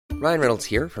Ryan Reynolds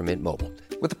here from Mint Mobile.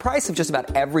 With the price of just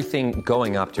about everything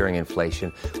going up during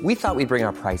inflation, we thought we'd bring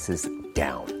our prices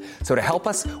down. So to help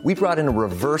us, we brought in a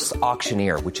reverse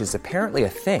auctioneer, which is apparently a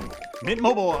thing. Mint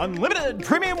Mobile Unlimited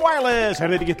Premium Wireless. How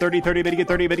to get 30, 30, bit to get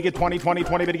 30, bit to get 20, 20,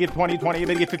 20, bit to get 20, 20,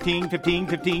 bit to get 15, 15,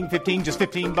 15, 15, just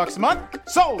 $15 a month?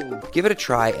 Sold! Give it a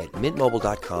try at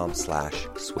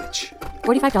mintmobile.com/switch.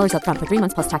 $45 up front for 3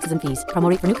 months plus taxes and fees. Promo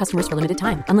rate for new customers for limited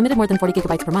time. Unlimited more than 40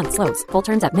 gigabytes per month. Slows full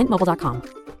terms at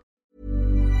mintmobile.com.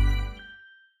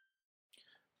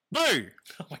 Boo!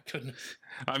 Oh my goodness.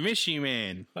 I miss you,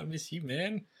 man. I miss you,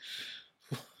 man.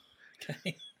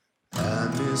 Okay. I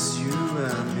miss you,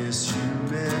 man. Do I miss you,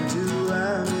 man.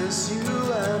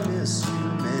 I miss you,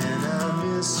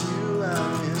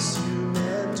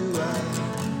 man. Do I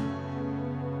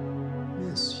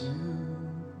miss you?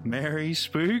 Merry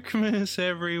Spookmas,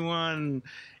 everyone.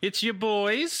 It's your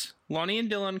boys, Lonnie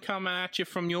and Dylan, coming at you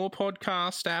from your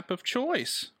podcast app of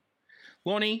choice.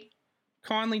 Lonnie,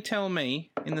 kindly tell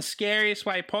me, in the scariest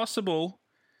way possible,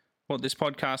 what this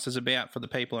podcast is about for the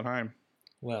people at home.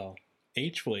 Well,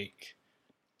 each week,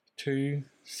 two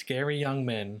scary young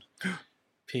men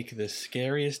pick the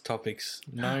scariest topics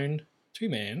known to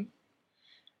man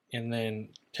and then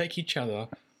take each other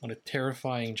on a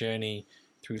terrifying journey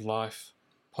through life,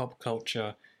 pop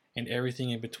culture, and everything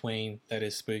in between that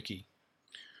is spooky.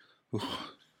 Ooh,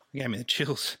 you gave me the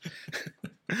chills.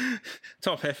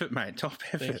 Top effort, mate. Top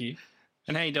effort. Thank you.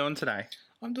 And how you doing today?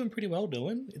 I'm doing pretty well,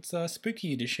 Dylan. It's a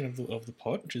spooky edition of the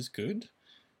pod, which is good.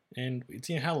 And it's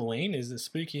Halloween is the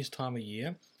spookiest time of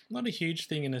year. Not a huge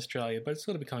thing in Australia, but it's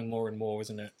sort of becoming more and more,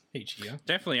 isn't it, each year?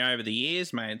 Definitely over the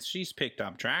years, mate. She's picked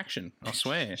up traction, I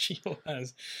swear. She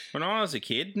has. When I was a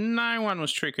kid, no one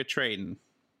was trick-or-treating.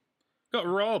 Got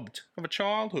robbed of a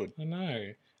childhood. I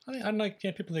know. I know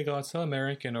people think, oh, it's so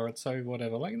American or it's so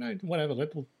whatever. Like, no, whatever.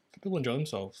 People enjoy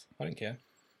themselves. I don't care.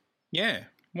 Yeah,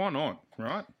 why not,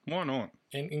 right? Why not?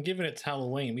 And given it's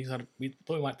Halloween, we thought we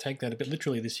might take that a bit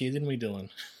literally this year, didn't we, Dylan?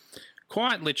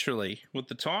 Quite literally with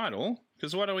the title,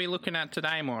 because what are we looking at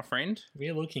today, my friend?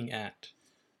 We're looking at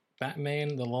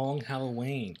Batman The Long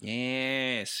Halloween.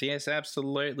 Yes,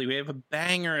 absolutely. We have a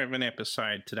banger of an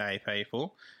episode today,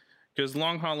 people, because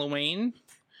Long Halloween,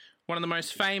 one of the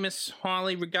most famous,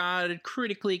 highly regarded,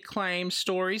 critically acclaimed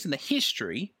stories in the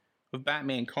history of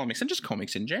Batman comics, and just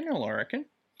comics in general, I reckon.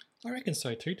 I reckon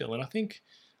so too, Dylan. I think,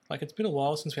 it's been a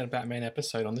while since we had a Batman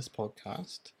episode on this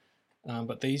podcast.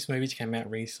 But these movies came out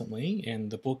recently,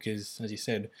 and the book is, as you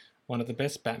said, one of the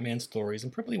best Batman stories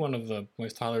and probably one of the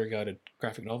most highly regarded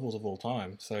graphic novels of all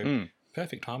time. So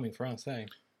perfect timing for us, eh?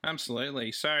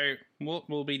 Absolutely. So what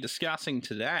we'll be discussing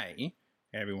today,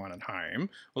 everyone at home,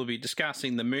 we'll be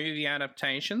discussing the movie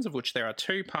adaptations, of which there are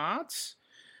 2 parts,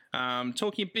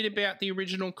 talking a bit about the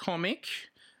original comic,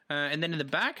 and then in the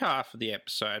back half of the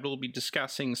episode, we'll be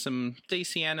discussing some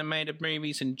DC animated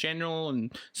movies in general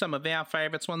and some of our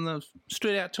favourites, one that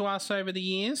stood out to us over the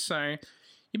years. So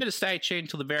you better stay tuned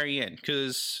till the very end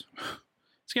because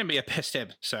it's going to be a best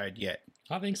episode yet.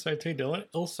 I think so too, Dylan.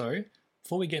 Also,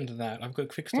 before we get into that, I've got a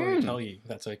quick story to tell you, if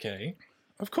that's okay.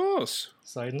 Of course.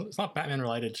 So it's not Batman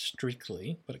related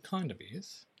strictly, but it kind of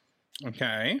is.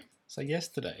 Okay. So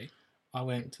yesterday, I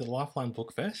went to the Lifeline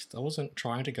Book Fest. I wasn't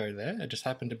trying to go there. It just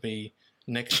happened to be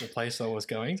next to the place I was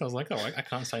going. So I was like, oh, I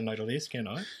can't say no to this, can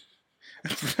I?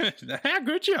 How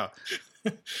good you?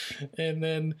 And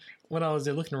then when I was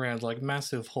there looking around,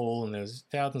 massive hall, and there's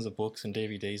thousands of books and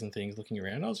DVDs and things looking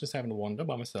around, I was just having to wander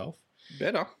by myself.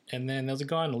 Better. And then there was a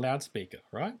guy on a loudspeaker,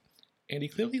 right? And he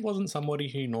clearly wasn't somebody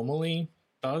who normally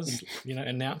does,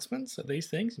 announcements at these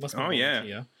things. He must be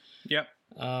yeah. Yep.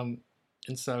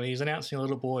 And so he's announcing a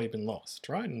little boy had been lost,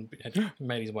 right? And had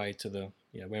made his way to the,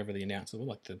 wherever the announcers were,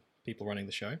 like the people running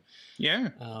the show. Yeah.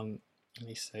 And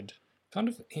he said,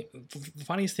 the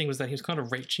funniest thing was that he was kind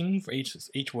of reaching for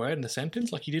each word in the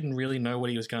sentence, like he didn't really know what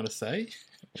he was going to say,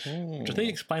 which I think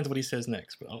explains what he says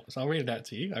next. But I'll read it out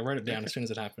to you. I wrote it down as soon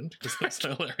as it happened because it's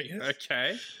so hilarious.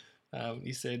 Okay.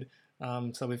 He said,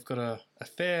 so we've got a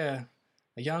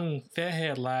young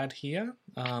fair-haired lad here.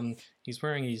 He's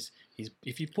wearing his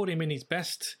if you put him in his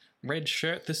best red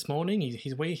shirt this morning,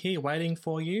 he's here waiting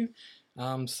for you.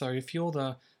 So if you're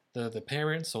the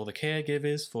parents or the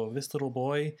caregivers for this little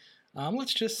boy,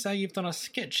 let's just say you've done a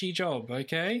sketchy job,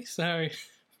 okay? So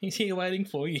he's here waiting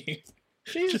for you.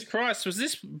 Jesus Christ, was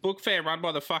this book fair run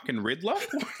by the fucking Riddler?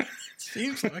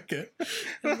 Seems like it.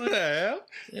 What the hell?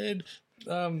 And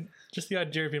just the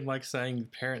idea of him saying to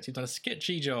parents, you've done a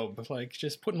sketchy job,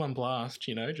 just put them on blast,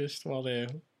 just while they're...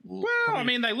 Well, I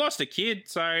mean, they lost a kid,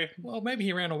 so... Well, maybe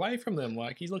he ran away from them,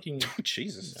 he's looking...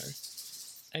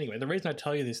 Jesus. Anyway, the reason I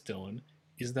tell you this, Dylan,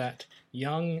 is that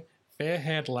young,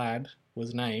 fair-haired lad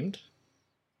was named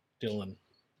Dylan?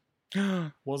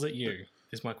 Was it you?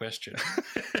 Is my question.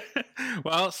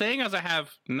 Well, seeing as I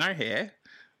have no hair,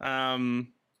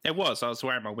 it was. I was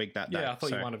wearing my wig that day. Yeah, I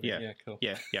thought you might have been. Yeah, cool.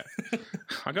 Yeah.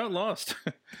 I got lost.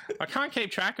 I can't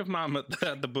keep track of Mum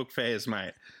at the book fairs,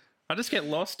 mate. I just get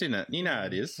lost in it. You know how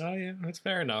it is. Oh, yeah, that's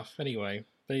fair enough. Anyway,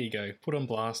 there you go. Put on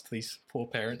blast these poor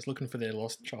parents looking for their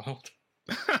lost child.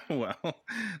 Well,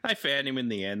 they found him in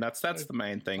the end. That's the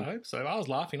main thing. I hope so. I was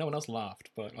laughing. No one else laughed,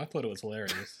 but I thought it was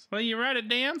hilarious. Well, you wrote it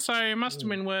down, so it must have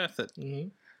been worth it. Mm-hmm.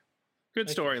 Good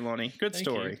story, Lonnie. Good Thank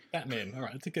story. you. Batman. All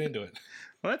right, let's get into it.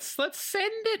 Let's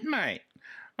send it, mate.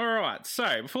 All right.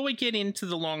 So before we get into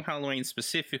the Long Halloween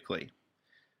specifically,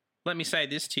 let me say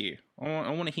this to you.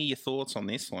 I want to hear your thoughts on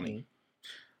this, Lonnie.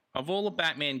 Of all the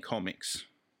Batman comics,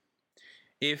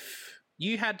 if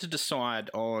you had to decide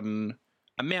on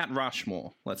a Mount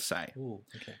Rushmore, let's say, Ooh,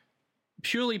 okay.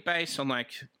 purely based on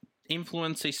like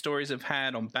influence these stories have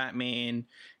had on Batman,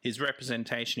 his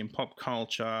representation in pop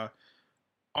culture,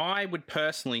 I would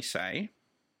personally say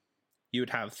you would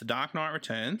have The Dark Knight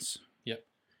Returns. Yep.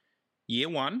 Year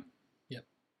One. Yep.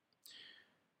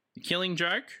 The Killing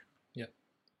Joke. Yep.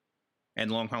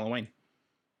 And Long Halloween.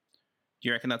 Do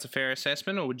you reckon that's a fair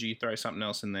assessment, or would you throw something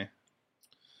else in there?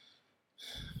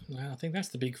 Well, I think that's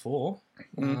the big four.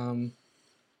 What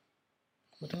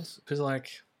else? Because,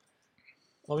 like,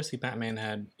 obviously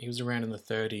Batman he was around in the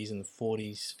 30s and the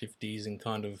 40s, 50s, and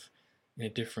kind of in a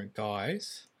different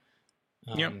guise.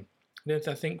 Yep.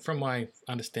 I think from my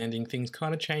understanding, things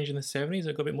kind of changed in the 70s.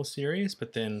 It got a bit more serious,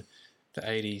 but then the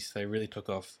 80s, they really took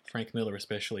off. Frank Miller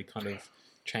especially kind of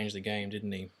changed the game,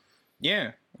 didn't he?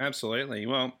 Yeah, absolutely.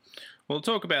 Well, we'll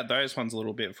talk about those ones a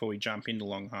little bit before we jump into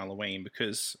Long Halloween,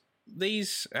 because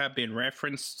these have been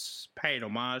referenced, paid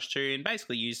homage to, and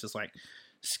basically used as like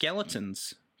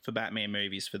skeletons for Batman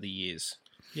movies for the years.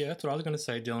 Yeah, that's what I was going to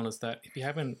say, Dylan, is that if you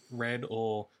haven't read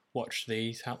or watched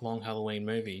these Long Halloween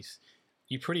movies,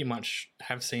 you pretty much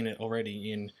have seen it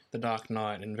already in The Dark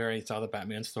Knight and various other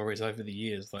Batman stories over the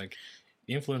years. Like,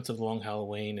 the influence of Long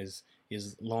Halloween is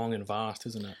long and vast,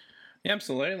 isn't it?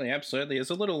 Absolutely. There's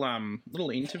a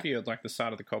little interview at like the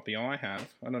start of the copy I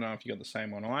have. I don't know if you got the same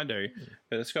one I do,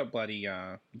 but it's got bloody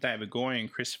David Goyer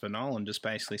and Christopher Nolan just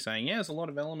basically saying, yeah, there's a lot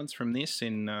of elements from this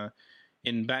in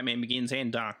Batman Begins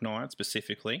and Dark Knight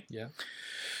specifically. Yeah.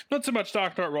 Not so much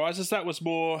Dark Knight Rises. That was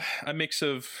more a mix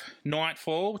of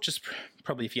Nightfall, which is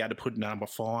probably if you had to put number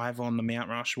 5 on the Mount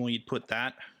Rushmore, you'd put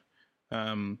that.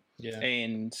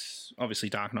 And obviously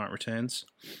Dark Knight Returns.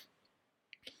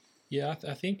 Yeah,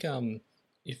 I think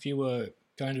if you were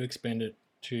going to expand it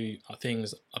to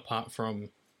things apart from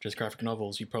just graphic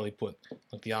novels, you'd probably put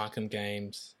like the Arkham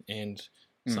games and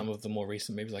some of the more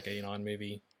recent movies, like 89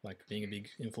 movie, like being a big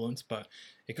influence. But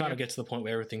it kind of gets to the point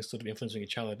where everything's sort of influencing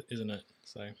each other, isn't it?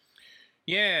 So.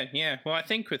 Yeah. Well, I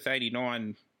think with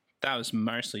 89, that was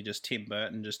mostly just Tim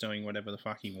Burton just doing whatever the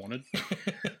fuck he wanted.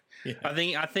 Yeah.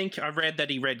 I think I read that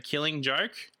he read Killing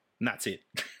Joke, and that's it.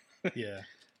 Yeah.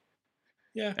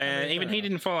 Yeah. And even he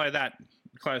didn't follow that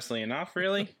closely enough,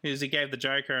 really, because he gave the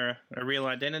Joker a real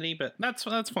identity, but that's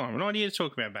fine. We're not here to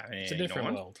talk about Batman. It's a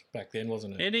different world back then,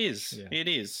 wasn't it? It is. Yeah. It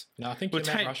is. No, I think your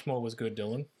Mount Rushmore was good,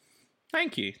 Dylan.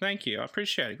 Thank you. I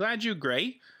appreciate it. Glad you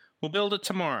agree. We'll build it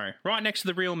tomorrow, right next to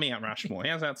the real Mount Rushmore.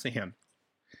 How's that sound?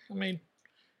 I mean,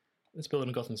 let's build it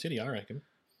in Gotham City, I reckon.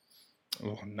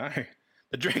 Oh, no.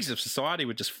 The dregs of society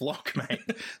would just flock, mate.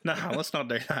 No, let's not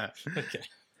do that. Okay.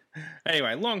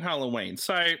 Anyway, Long Halloween.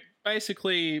 So,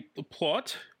 basically, the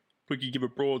plot, if we could give a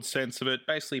broad sense of it,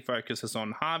 basically focuses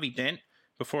on Harvey Dent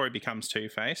before he becomes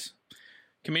Two-Face,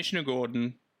 Commissioner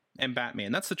Gordon, and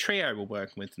Batman. That's the trio we're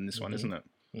working with in this one, isn't it?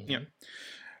 Mm-hmm. Yeah.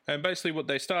 And basically what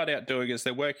they start out doing is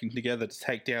they're working together to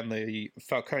take down the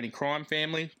Falcone crime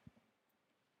family.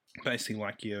 Basically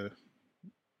like your,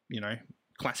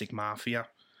 classic mafia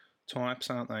types,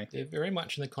 aren't they? They're very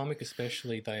much in the comic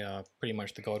especially, they are pretty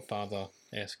much the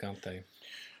Godfather-esque, aren't they?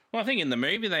 Well, I think in the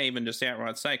movie they even just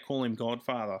outright say, call him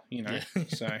Godfather, Yeah.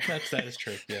 So that is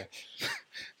true, yeah.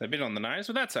 They're a bit on the nose,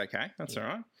 but that's okay. That's all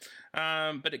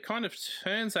right. But it kind of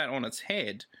turns that on its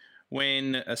head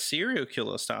when a serial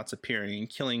killer starts appearing and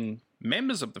killing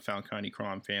members of the Falcone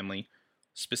crime family,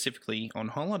 specifically on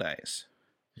holidays.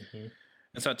 Mm-hmm.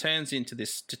 And so it turns into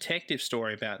this detective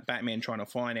story about Batman trying to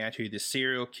find out who this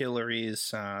serial killer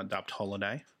is, dubbed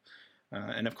Holiday,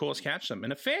 and of course catch them.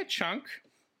 And a fair chunk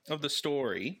of the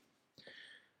story,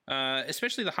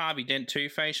 especially the Harvey Dent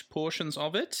Two-Face portions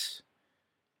of it,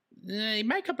 they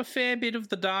make up a fair bit of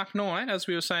the Dark Knight, as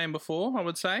we were saying before, I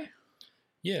would say.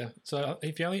 Yeah, so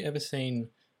if you only ever seen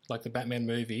like the Batman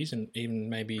movies and even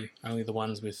maybe only the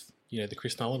ones with, the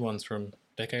Chris Nolan ones from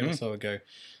decade or so ago.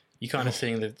 You're kind of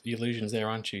seeing the illusions there,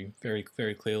 aren't you? Very,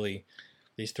 very clearly,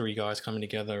 these three guys coming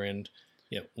together, and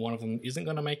one of them isn't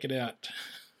going to make it out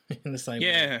in the same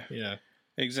way. Yeah,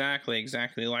 exactly.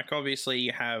 Like, obviously,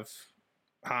 you have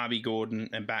Harvey, Gordon,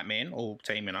 and Batman all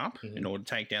teaming up in order to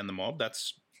take down the mob.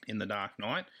 That's in The Dark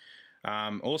Knight.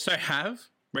 Also have,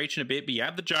 reaching a bit, but you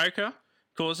have the Joker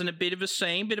causing a bit of a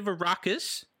scene, bit of a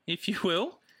ruckus, if you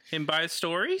will, in both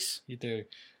stories. You do.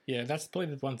 Yeah, that's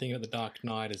probably the one thing about The Dark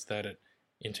Knight is that it,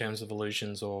 in terms of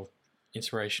illusions or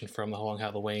inspiration from The Long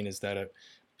Halloween, is that it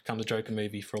becomes a Joker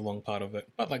movie for a long part of it.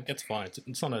 But, like, that's fine.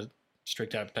 It's not a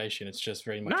strict adaptation. It's just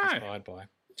very much inspired by.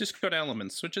 Just got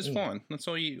elements, which is fine. That's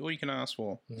all you can ask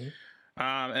for.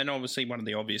 And obviously one of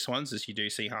the obvious ones is you do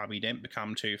see Harvey Dent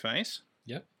become Two-Face.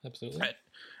 Yep, absolutely. But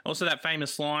also that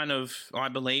famous line of, I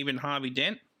believe in Harvey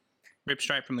Dent, ripped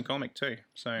straight from the comic too.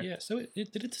 So yeah, so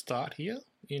did it start here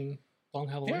in Long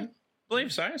Halloween? Yeah, I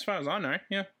believe so, as far as I know,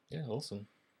 yeah. Yeah, awesome.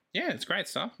 Yeah, it's great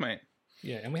stuff, mate.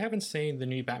 Yeah, and we haven't seen the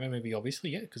new Batman movie obviously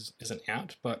yet because it isn't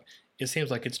out, but it seems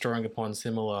like it's drawing upon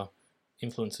similar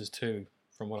influences too,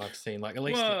 from what I've seen. Like at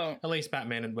least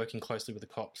Batman and working closely with the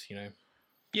cops, you know.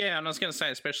 Yeah, and I was going to say,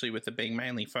 especially with it being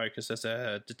mainly focused as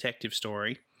a detective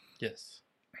story. Yes.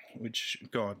 Which,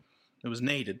 God, it was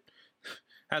needed.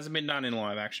 Hasn't been done in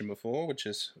live action before, which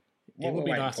is... It would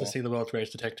be nice to see the world's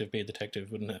greatest detective be a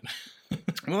detective, wouldn't it?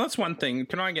 Well, that's one thing.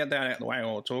 Can I get that out of the way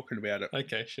while we're talking about it?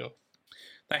 Okay, sure.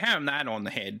 They have that on the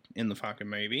head in the fucking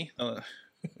movie.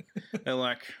 They're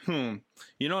like, you're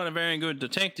not a very good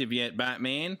detective yet,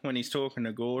 Batman, when he's talking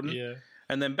to Gordon. Yeah.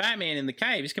 And then Batman in the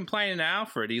cave, he's complaining to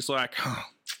Alfred. He's like,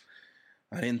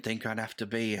 I didn't think I'd have to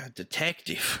be a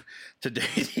detective to do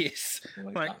this.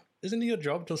 Like, isn't it your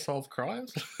job to solve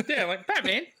crimes? Yeah, like,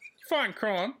 Batman, you fight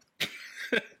crime.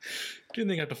 Didn't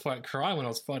think I had to fight crime when I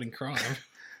was fighting crime.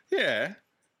 Yeah.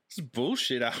 This is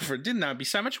bullshit, Alfred. Didn't know it'd be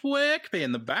so much work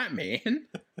being the Batman.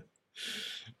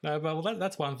 No, but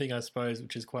that's one thing, I suppose,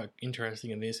 which is quite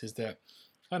interesting in this, is that,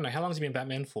 I don't know, how long has he been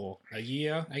Batman for? A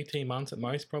year? 18 months at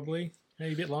most, probably?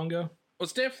 Maybe a bit longer? Well,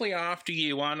 it's definitely after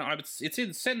year one.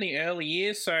 It's set in the early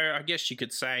years, so I guess you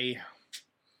could say,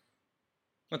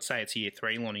 let's say it's year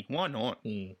 3, Lonnie. Why not?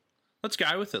 Let's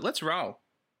go with it. Let's roll.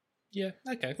 Yeah,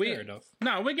 okay, fair enough.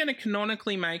 No, we're going to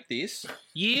canonically make this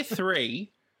year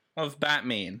 3 of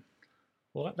Batman.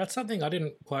 Well, that's something I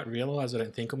didn't quite realise, I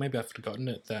don't think, or maybe I've forgotten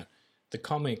it, that the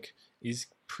comic is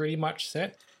pretty much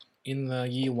set in the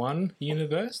year 1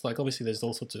 universe. Like, obviously there's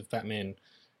all sorts of Batman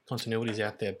continuities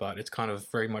out there, but it's kind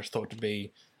of very much thought to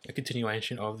be a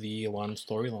continuation of the year 1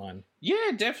 storyline.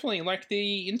 Yeah, definitely. Like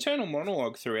the internal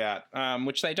monologue throughout,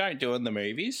 which they don't do in the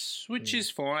movies, which is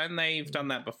fine. They've done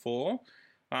that before.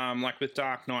 Like with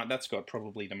Dark Knight, that's got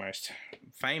probably the most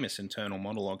famous internal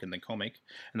monologue in the comic,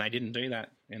 and they didn't do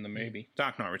that in the movie.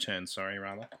 Dark Knight Returns, sorry,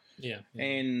 rather. Yeah.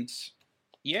 And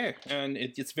yeah, and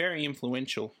it's very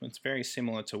influential. It's very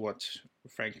similar to what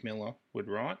Frank Miller would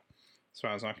write, as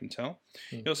far as I can tell.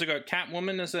 You also got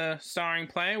Catwoman as a starring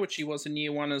player, which he was in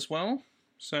year 1 as well.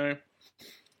 So,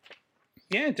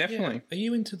 yeah, definitely. Yeah. Are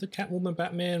you into the Catwoman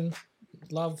Batman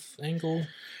love angle?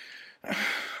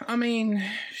 I mean,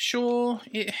 sure.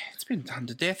 It's been done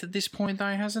to death at this point,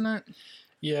 though, hasn't it?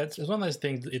 Yeah, it's one of those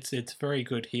things. It's very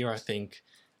good here, I think,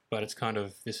 but it's kind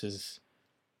of this is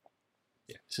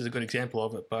a good example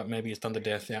of it. But maybe it's done to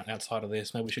death outside of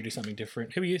this. Maybe we should do something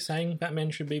different. Who are you saying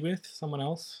Batman should be with? Someone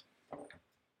else?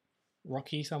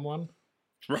 Rocky? Someone?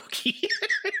 Rocky?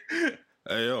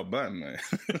 Hey, yo, Batman.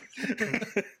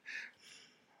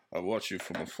 I watched you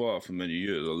from afar for many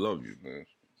years. I love you, man.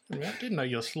 I didn't know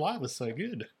your slide was so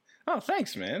good. Oh,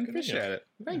 thanks, man. Appreciate it.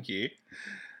 Thank you.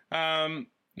 No,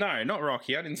 not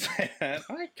Rocky. I didn't say that.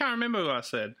 I can't remember who I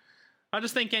said. I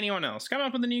just think anyone else. Come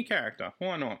up with a new character.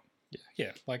 Why not?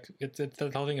 Yeah. Like it's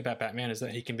the whole thing about Batman is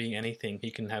that he can be anything.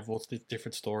 He can have all these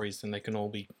different stories, and they can all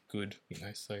be good. You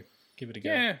know, so give it a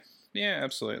go. Yeah,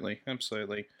 absolutely.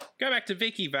 Go back to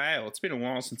Vicky Vale. It's been a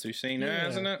while since we've seen her,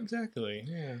 hasn't it? Exactly.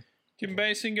 Yeah. Kim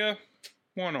Basinger.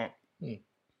 Why not?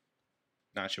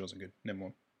 Nah, she wasn't good. Never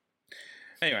mind.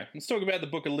 Anyway, let's talk about the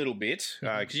book a little bit,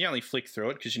 because you only flick through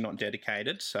it because you're not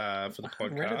dedicated for the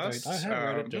podcast. I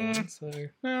have read it, John, so...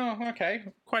 Oh, okay.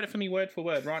 Quote it for me word for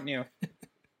word right now.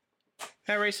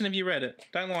 How recent have you read it?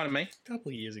 Don't lie to me. A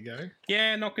couple of years ago.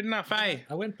 Yeah, not good enough, eh?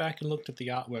 I went back and looked at the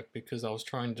artwork because I was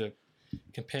trying to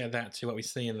compare that to what we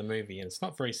see in the movie, and it's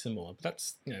not very similar, but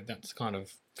that's kind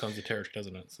of comes with territory,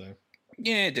 doesn't it? So...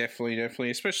 Yeah, definitely,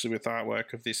 especially with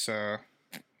artwork of this...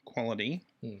 quality.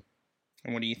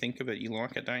 And what do you think of it? You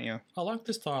like it, don't you? I like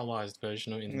the stylized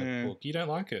version in the book. You don't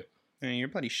like it? Yeah, you're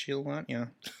a bloody shill, aren't you?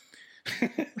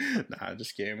 Nah,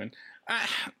 just kidding.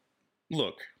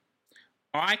 Look,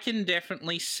 I can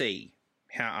definitely see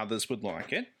how others would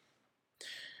like it.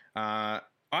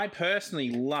 I personally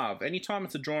love anytime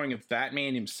it's a drawing of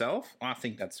Batman himself. I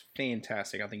think that's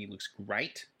fantastic. I think he looks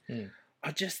great.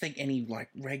 I just think any like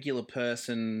regular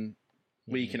person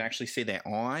where you can actually see their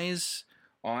eyes,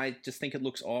 I just think it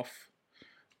looks off.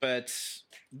 But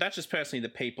that's just personally the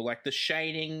people, like the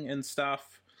shading and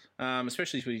stuff,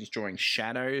 especially when he's drawing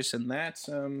shadows and that.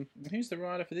 Who's the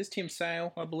writer for this? Tim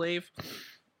Sale, I believe.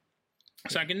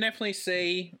 So I can definitely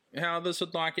see how others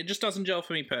would like it. It just doesn't gel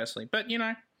for me personally. But, you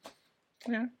know,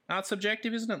 yeah, art's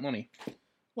subjective, isn't it, Lonnie?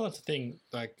 Well, that's the thing.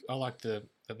 Like, I like that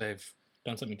they've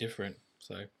done something different.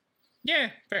 So yeah,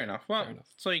 fair enough. Well, Fair enough.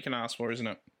 that's all you can ask for, isn't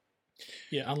it?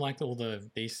 yeah, unlike all the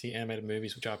DC animated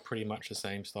movies, which are pretty much the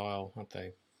same style, aren't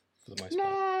they? For the most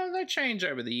part. No, they change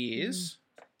over the years.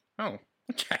 Oh,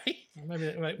 okay.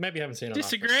 Maybe I haven't seen it.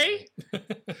 Disagree?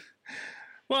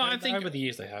 Well, I think over the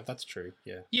years they have. That's true.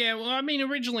 Yeah. yeah. Well, I mean,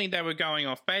 originally they were going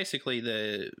off basically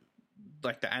the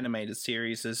animated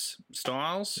series as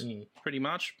styles, pretty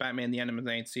much. Batman the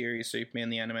animated series, Superman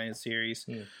the animated series.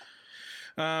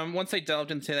 Once they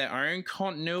delved into their own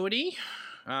continuity,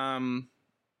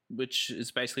 which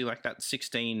is basically like that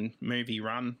 16 movie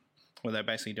run where they're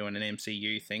basically doing an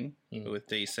MCU thing with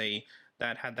DC.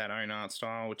 That had that own art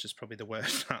style, which is probably the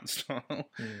worst art style.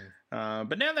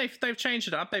 But now they've changed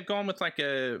it up. They've gone with like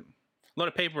a lot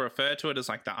of people refer to it as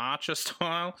like the Archer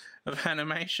style of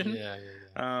animation.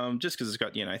 Yeah. Just because it's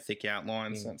got, you know, thick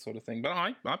outlines, that sort of thing. But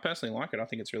I personally like it. I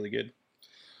think it's really good.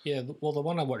 Yeah. Well, the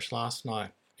one I watched last night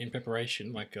in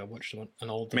preparation, like I watched an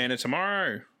old Man of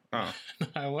Tomorrow. Oh.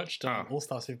 I watched All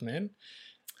Star Superman.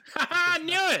 I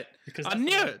knew it. I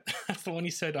knew it. That's the one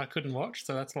you said I couldn't watch,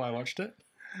 so that's why I watched it.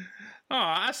 Oh,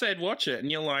 I said watch it, and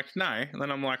you're like, no. And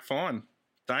then I'm like, fine,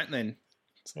 don't then.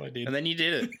 So I did. And then you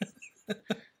did it.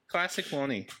 Classic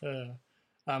Lonnie.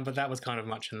 But that was kind of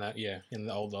much in that, in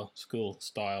the older school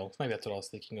style. Maybe that's what I was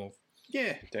thinking of.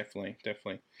 Yeah, definitely.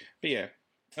 But yeah.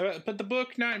 But the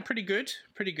book, no, pretty good.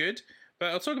 But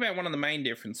I'll talk about one of the main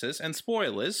differences, and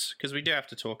spoilers, because we do have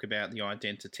to talk about the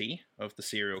identity of the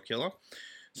serial killer.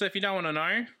 So if you don't want to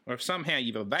know, or if somehow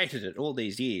you've evaded it all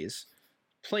these years,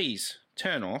 please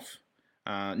turn off.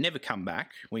 Never come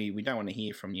back. We don't want to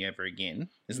hear from you ever again.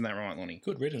 Isn't that right, Lonnie?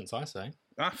 Good riddance, I say.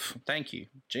 Oh, thank you.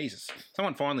 Jesus.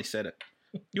 Someone finally said it.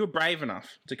 You were brave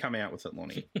enough to come out with it,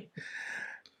 Lonnie.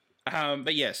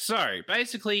 But yeah, so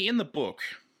basically in the book,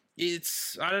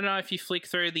 it's, I don't know if you flick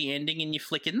through the ending in your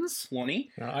flickins,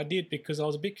 Lonnie. I did, because I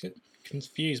was a bit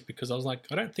confused, because I was like,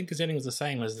 I don't think his ending was the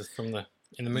same as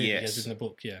in the movie as in the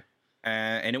book,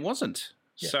 and it wasn't.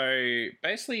 Yeah. So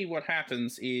basically what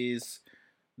happens is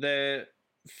the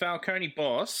Falcone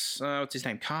boss, what's his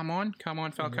name? Carmine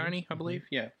Falcone, I believe.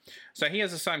 Yeah. So he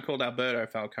has a son called Alberto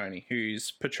Falcone,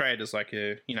 who's portrayed as like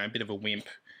a bit of a wimp,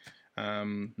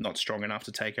 not strong enough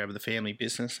to take over the family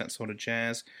business, that sort of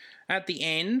jazz. At the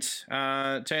end,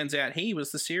 turns out he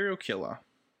was the serial killer,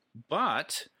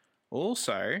 but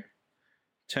also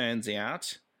turns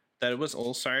out that it was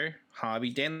also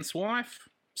Harvey Dent's wife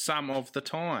some of the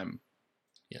time.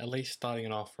 Yeah, at least starting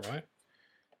it off, right?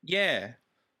 Yeah.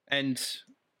 And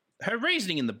her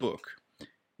reasoning in the book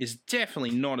is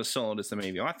definitely not as solid as the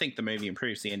movie. I think the movie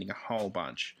improves the ending a whole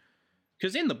bunch.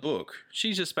 Because in the book,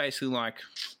 she's just basically like,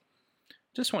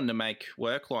 just wanted to make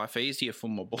work life easier for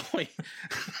my boy.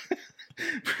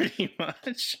 Pretty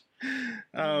much.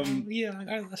 I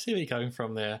see where you're coming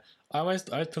from there. I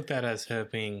took that as her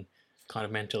being kind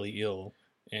of mentally ill.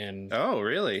 And oh,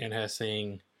 really? And her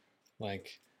seeing,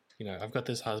 like, I've got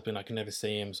this husband, I can never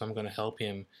see him, so I'm going to help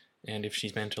him. And if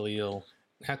she's mentally ill,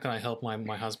 how can I help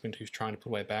my husband who's trying to put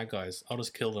away bad guys? I'll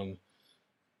just kill them.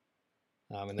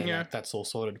 And then that's all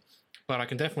sorted. But I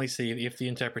can definitely see if the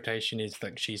interpretation is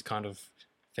that she's kind of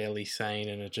fairly sane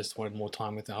and just wanted more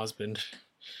time with her husband.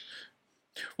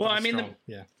 Well, I mean,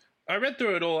 I read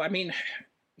through it all. I mean,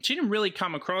 she didn't really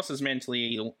come across as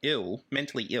mentally ill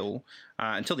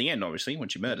until the end, obviously, when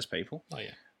she murders people. Oh,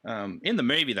 yeah. In the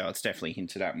movie, though, it's definitely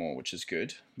hinted at more, which is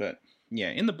good. But, yeah,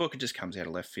 in the book, it just comes out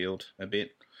of left field a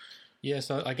bit. Yeah,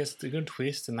 so I guess it's a good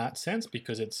twist in that sense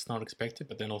because it's not expected,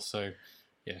 but then also,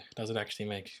 does it actually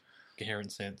make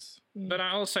coherent sense? But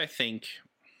I also think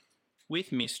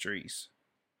with mysteries,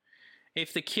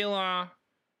 if the killer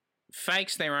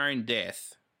fakes their own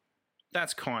death,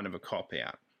 that's kind of a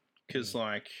cop-out. Because,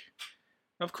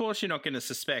 of course you're not going to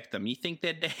suspect them. You think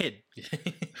they're dead.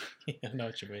 I know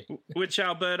what you mean. Which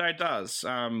Alberto does.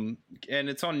 And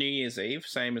it's on New Year's Eve,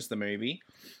 same as the movie.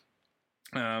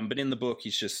 But in the book,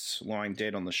 he's just lying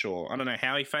dead on the shore. I don't know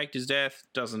how he faked his death.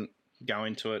 Doesn't go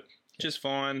into it. Just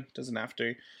fine. Doesn't have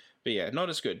to. But yeah, not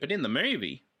as good. But in the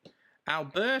movie,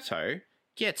 Alberto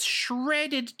gets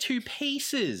shredded to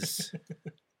pieces.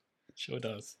 Sure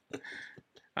does.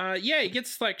 Yeah, he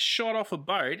gets like shot off a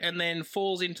boat and then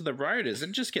falls into the rotors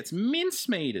and just gets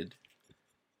mincemeated.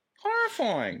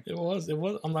 Horrifying. It was.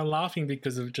 I'm laughing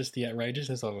because of just the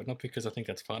outrageousness of it, not because I think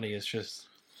that's funny. It's just.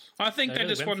 I think they really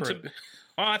just went wanted for to. it.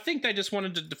 I think they just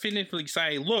wanted to definitively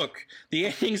say, "Look, the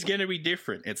ending's going to be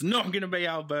different. It's not going to be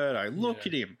Alberto. Look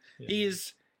at him. Yeah.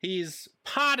 He is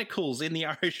particles in the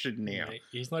ocean now. Yeah,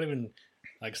 he's not even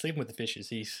like sleeping with the fishes.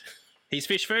 He's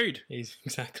fish food, He's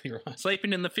exactly right.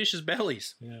 sleeping in the fish's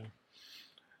bellies. Yeah.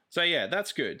 So yeah,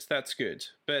 that's good. That's good.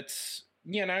 But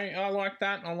you know, I like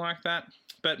that.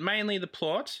 But mainly the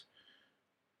plot.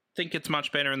 Think it's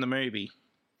much better in the movie.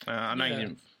 I know you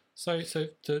didn't. So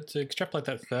to extrapolate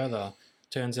that further,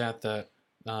 turns out that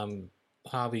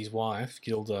Harvey's wife,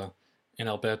 Gilda, and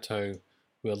Alberto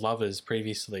were lovers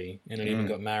previously, and had even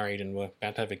got married and were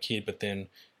about to have a kid. But then,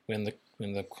 when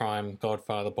the crime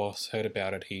godfather boss heard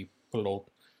about it, he put it all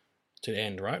to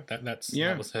end. Right? That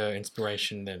was her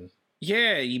inspiration then.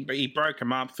 Yeah, he broke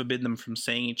them up, forbid them from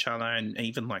seeing each other, and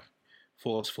even like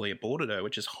forcefully aborted her,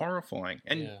 which is horrifying.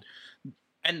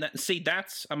 And that's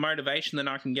a motivation that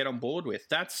I can get on board with.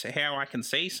 That's how I can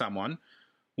see someone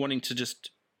wanting to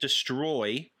just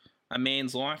destroy a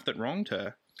man's life that wronged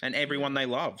her and everyone they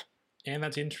love. And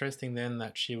that's interesting then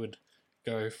that she would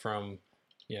go from,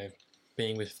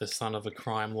 being with the son of a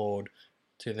crime lord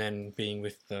to then being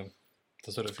with the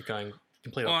sort of going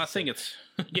complete opposite. Well, I think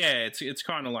it's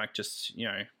kind of like just,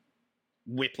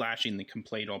 whiplash in the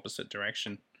complete opposite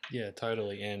direction. Yeah,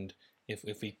 totally. And if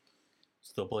we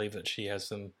still believe that she has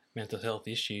some mental health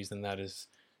issues, then that is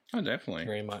definitely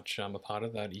very much a part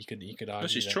of that. You could argue but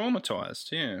she's that.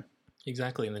 traumatized, yeah.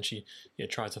 Exactly, and then she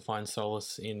tries to find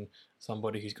solace in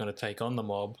somebody who's going to take on the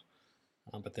mob,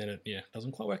 but then it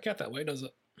doesn't quite work out that way, does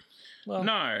it? Well,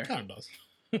 No. kind of does.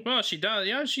 Well, she does.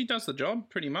 Yeah, she does the job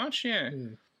pretty much, yeah.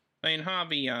 I mean,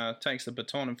 Harvey takes the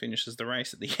baton and finishes the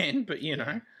race at the end, but,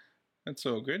 that's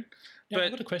all good. Yeah, but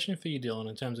I've got a question for you, Dylan,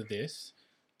 in terms of this.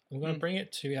 I'm going to bring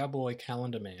it to our boy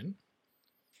Calendar Man.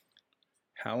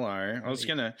 Hello. I was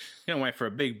gonna wait for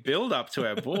a big build up to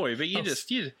our boy, but you're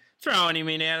throwing him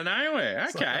in out of nowhere.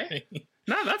 Okay. Sorry.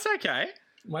 No, that's okay.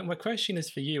 My question is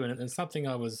for you, and it's something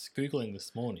I was Googling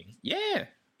this morning. Yeah.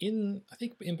 I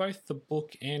think in both the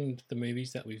book and the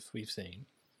movies that we've seen,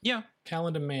 Yeah.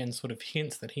 Calendar Man sort of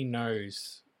hints that he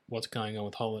knows what's going on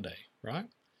with Holiday, right?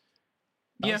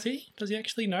 Does he? Does he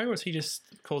actually know, or is he just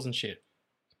causing shit?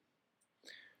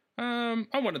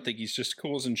 I want to think he's just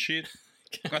causing shit.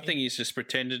 I think he's just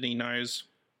pretending he knows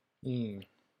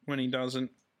when he doesn't.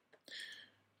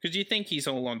 Because you think he's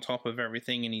all on top of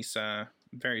everything and he's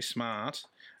very smart.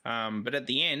 But at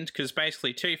the end, because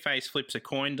basically Two-Face flips a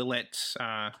coin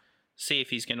to see if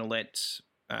he's going to let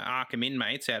Arkham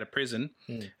inmates out of prison.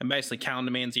 And basically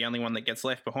Calendar Man's the only one that gets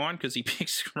left behind because he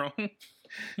picks wrong.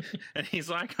 And he's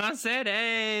like, I said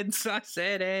heads.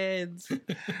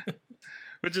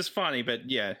 Which is funny, but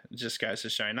yeah, it just goes to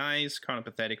show, no, he's kind of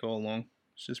pathetic all along.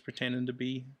 He's just pretending to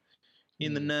be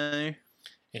in the know.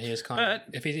 And he is kind of,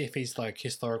 if he's like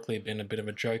historically been a bit of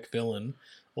a joke villain,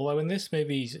 although in this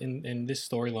movie, in this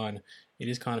storyline, it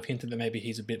is kind of hinted that maybe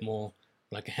he's a bit more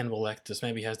like a Hannibal Lecter.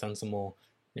 Maybe he has done some more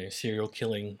serial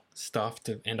killing stuff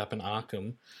to end up in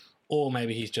Arkham, or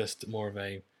maybe he's just more of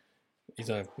he's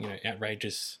a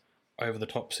outrageous, over the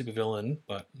top supervillain,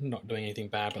 but not doing anything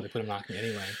bad. But they put him in Arkham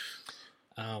anyway.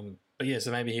 But yeah,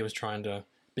 so maybe he was trying to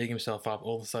big himself up.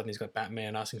 All of a sudden, he's got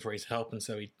Batman asking for his help, and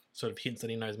so he sort of hints that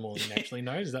he knows more than he actually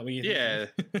knows. Is that what you think?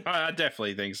 Yeah, I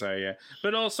definitely think so, yeah.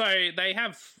 But also, they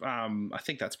have, I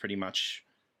think that's pretty much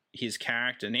his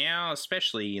character now,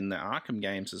 especially in the Arkham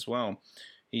games as well.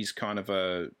 He's kind of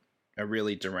a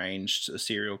really deranged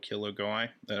serial killer guy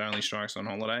that only strikes on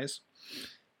holidays.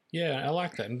 Yeah, I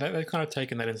like that. And they've kind of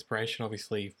taken that inspiration,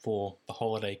 obviously, for the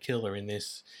Holiday Killer in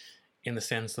this, in the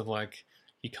sense of, like,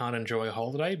 you can't enjoy a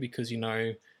holiday because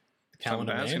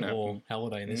Calendar Man or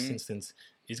Holiday in this instance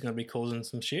is going to be causing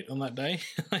some shit on that day.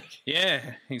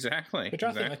 Yeah, exactly. Which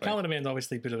I think Calendar Man's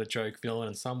obviously a bit of a joke villain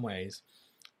in some ways.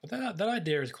 But that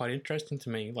idea is quite interesting to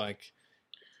me. Like,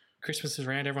 Christmas is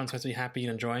around, everyone's supposed to be happy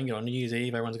and enjoying it. On New Year's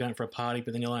Eve, everyone's going for a party,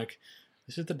 but then you're like,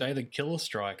 this is the day the killer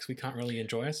strikes. We can't really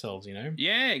enjoy ourselves,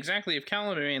 Yeah, exactly. If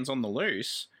Calendar Man's on the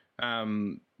loose,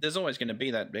 there's always going to be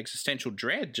that existential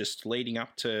dread just leading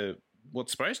up to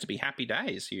what's supposed to be happy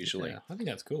days, usually. Yeah, I think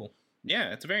that's cool.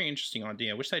 Yeah, it's a very interesting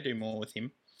idea. I wish they do more with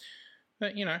him.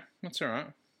 But, that's all right.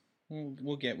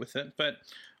 We'll get with it. But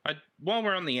while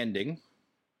we're on the ending,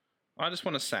 I just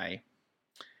want to say,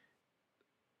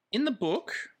 in the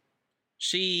book,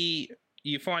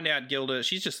 you find out Gilda,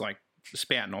 she's just like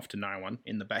spouting off to no one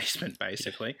in the basement,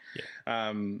 basically.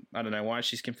 I don't know why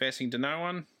she's confessing to no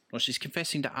one. Well, she's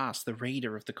confessing to us, the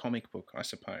reader of the comic book, I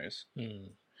suppose.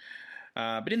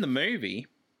 But in the movie,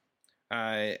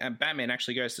 Batman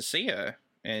actually goes to see her,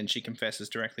 and she confesses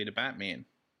directly to Batman.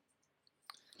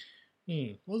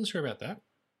 Wasn't sure about that.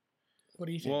 What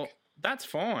do you think? Well, that's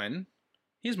fine.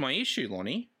 Here's my issue,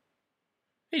 Lonnie.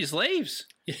 He just leaves.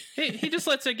 he just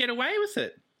lets her get away with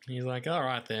it. He's like, all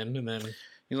right then, and then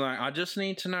he's like, I just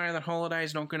need to know that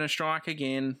Holiday's not going to strike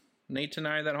again. Need to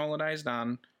know that Holiday's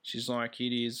done. She's like,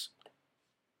 it is.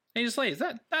 He just leaves.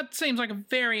 That seems like a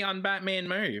very un-Batman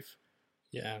move.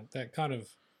 Yeah, that kind of.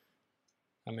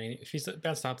 I mean, if he's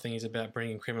about something, he's about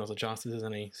bringing criminals to justice,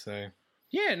 isn't he? So.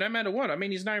 Yeah, no matter what. I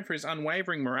mean, he's known for his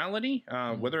unwavering morality,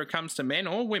 whether it comes to men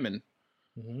or women.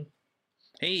 Mm-hmm.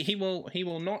 He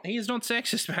will not. He is not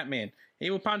sexist, Batman. He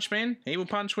will punch men. He will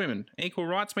punch women. Equal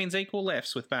rights means equal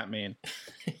lefts with Batman.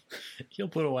 He'll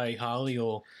put away Harley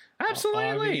or absolutely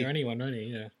Ivy or anyone, won't he?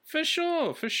 Yeah, for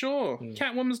sure.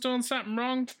 Catwoman's doing something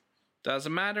wrong.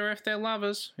 Doesn't matter if they're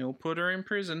lovers. He'll put her in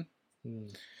prison.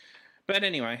 But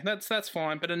anyway, that's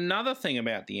fine. But another thing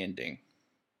about the ending,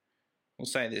 we'll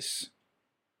say this.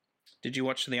 Did you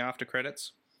watch the after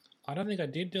credits? I don't think I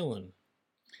did, Dylan.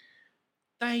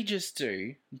 They just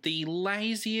do the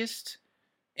laziest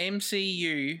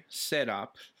MCU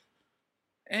setup,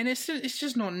 and it's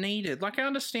just not needed. Like, I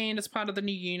understand it's part of the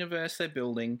new universe they're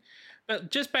building, but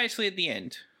just basically at the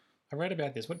end. I read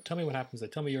about this. Tell me what happens there.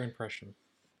 Tell me your impression.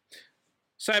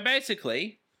 So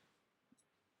basically,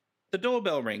 the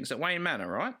doorbell rings at Wayne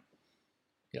Manor, right?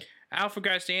 Yep. Alfred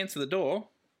goes to answer the door.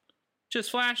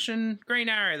 Just Flash and Green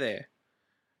Arrow there.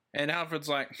 And Alfred's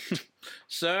like,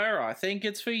 sir, I think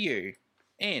it's for you.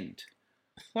 End.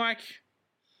 Like,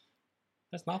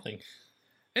 that's nothing.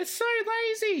 It's so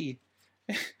lazy.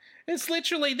 It's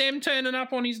literally them turning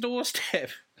up on his doorstep.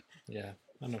 Yeah,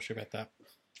 I'm not sure about that.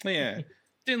 Yeah,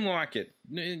 didn't like it.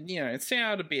 You know, it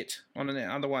soured a bit on an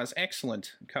otherwise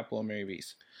excellent couple of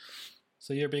movies.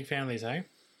 So you're a big fan of these, eh?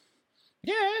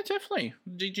 Yeah, definitely.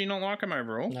 Did you not like them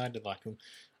overall? No, I did like them.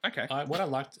 Okay. What I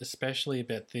liked especially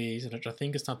about these, and which I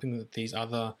think is something that these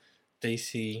other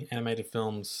DC animated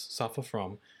films suffer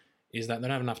from, is that they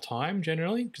don't have enough time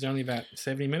generally, because they're only about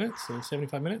 70 minutes or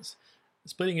 75 minutes.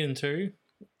 Splitting it in two,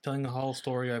 telling the whole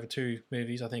story over 2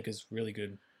 movies, I think is really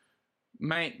good.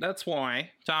 Mate, that's why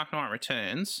Dark Knight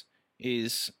Returns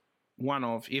is one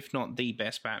of, if not the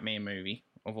best Batman movie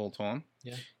of all time.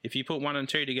 Yeah. If you put 1 and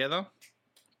 2 together,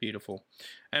 beautiful.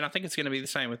 And I think it's going to be the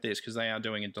same with this, because they are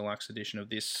doing a deluxe edition of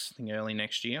this thing early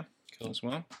next year as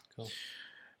well. Cool.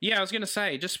 Yeah, I was going to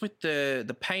say, just with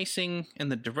the pacing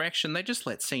and the direction, they just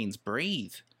let scenes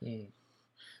breathe.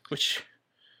 Which,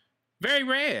 very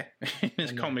rare in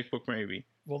this comic book movie.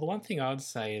 Well, the one thing I would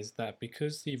say is that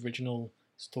because the original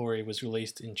story was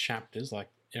released in chapters, like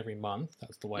every month,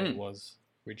 that's the way it was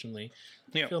originally,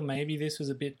 I feel maybe this was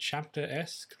a bit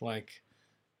chapter-esque, like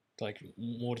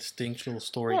more distinct little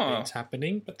story beats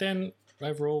happening, but then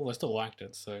overall I still liked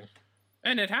it, so...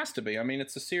 And it has to be. I mean,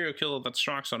 it's a serial killer that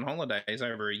strikes on holidays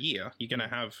over a year. You're going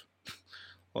to have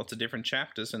lots of different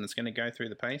chapters, and it's going to go through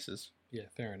the paces. Yeah,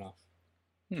 fair enough.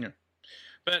 Yeah.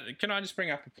 But can I just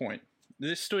bring up a point?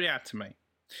 This stood out to me.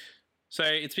 So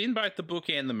it's in both the book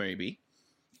and the movie.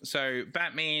 So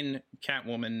Batman,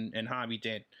 Catwoman, and Harvey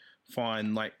Dent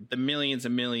find like the millions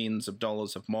and millions of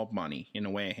dollars of mob money in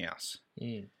a warehouse.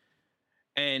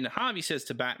 And Harvey says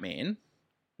to Batman,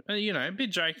 you know, a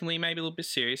bit jokingly, maybe a little bit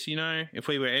serious, you know, if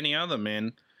we were any other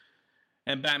men.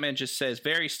 And Batman just says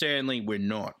very sternly, we're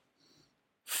not.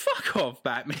 Fuck off,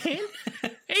 Batman.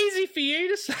 Easy for you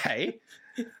to say.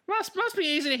 Must be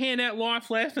easy to hand out life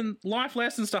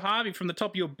lessons to Harvey from the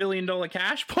top of your $1 billion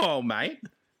cash pile, mate.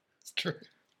 It's true.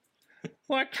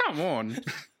 Like, come on.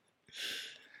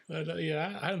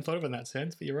 Yeah, I hadn't thought of it in that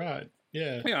sense, but you're right.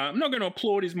 Yeah. Yeah, I'm not going to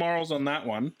applaud his morals on that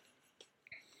one.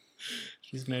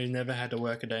 He's never had to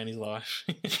work a day in his life.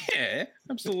 Yeah,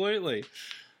 absolutely.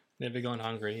 Never gone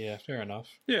hungry. Yeah, fair enough.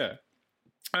 Yeah.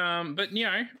 But, you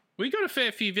know, we got a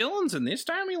fair few villains in this,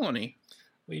 don't we, Lonnie?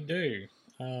 We do.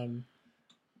 And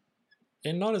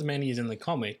not as many as in the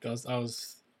comic. I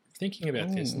was thinking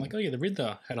about this. I'm like, oh, yeah, the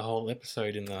Riddler had a whole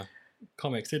episode in the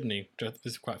comics, didn't he? Which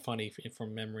was quite funny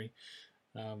from memory.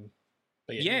 But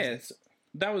yeah,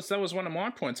 that was one of my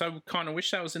points. I kind of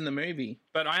wish that was in the movie,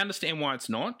 but I understand why it's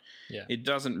not. Yeah. It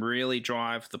doesn't really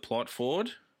drive the plot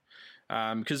forward.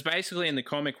 Because basically in the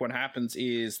comic what happens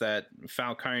is that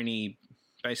Falcone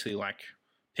basically like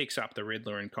picks up the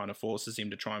Riddler and kind of forces him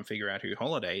to try and figure out who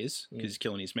Holiday is because he's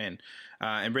killing his men.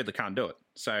 And Riddler can't do it.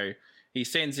 So he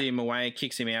sends him away,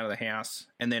 kicks him out of the house,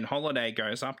 and then Holiday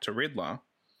goes up to Riddler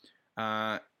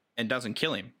and doesn't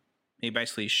kill him. He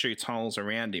basically shoots holes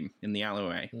around him in the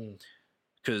alleyway.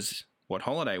 Because what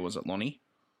holiday was it, Lonnie?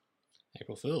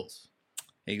 April Fools.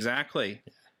 Exactly.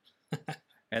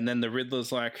 And then the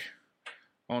Riddler's like,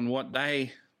 on what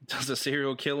day does a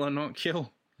serial killer not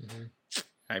kill?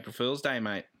 April Fool's Day,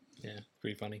 mate. Yeah,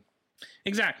 pretty funny.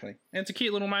 Exactly. And it's a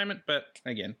cute little moment, but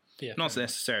again, Yeah, not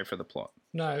necessary for the plot.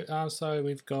 No, so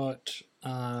we've got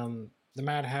the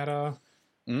Mad Hatter.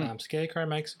 Scarecrow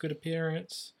makes a good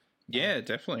appearance. Yeah,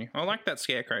 definitely. I like that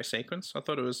Scarecrow sequence. I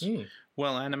thought it was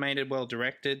well animated, well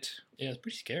directed. Yeah, it's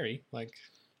pretty scary. Like,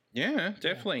 yeah,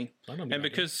 definitely. I don't And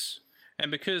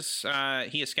because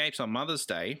he escapes on Mother's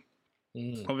Day,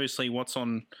 obviously, what's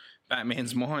on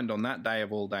Batman's mind on that day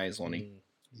of all days, Lonnie?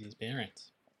 His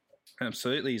parents.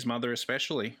 Absolutely, his mother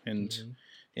especially, and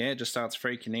just starts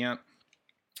freaking out.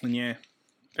 And yeah,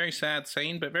 very sad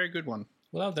scene, but very good one.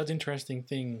 Well, that's interesting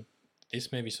thing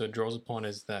this movie sort of draws upon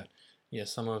is that,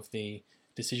 some of the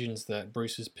decisions that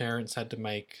Bruce's parents had to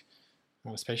make,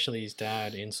 especially his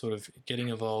dad, in sort of getting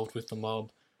involved with the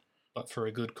mob, but for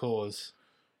a good cause.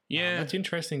 Yeah. That's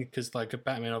interesting because, like,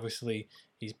 Batman, obviously,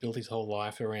 he's built his whole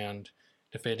life around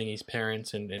defeating his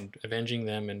parents and avenging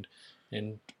them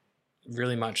and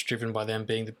really much driven by them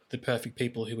being the perfect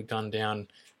people who were gunned down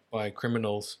by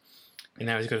criminals. And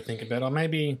now he's got to think about,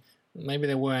 maybe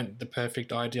they weren't the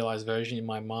perfect idealized version in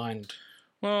my mind.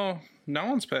 Well, no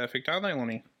one's perfect, are they,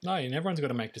 Lonnie? No, and everyone's got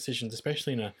to make decisions,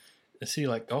 especially in a city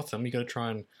like Gotham. You got to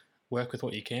try and work with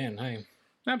what you can, hey?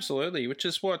 Absolutely, which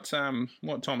is what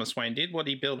Thomas Wayne did. What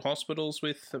he built hospitals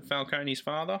with Falcone's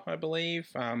father, I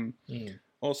believe.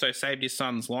 Also saved his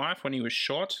son's life when he was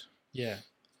shot. Yeah.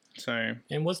 So.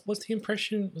 And was the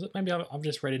impression? Was it maybe I've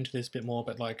just read into this a bit more,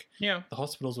 but like, the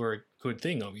hospitals were a good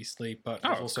thing, obviously, but it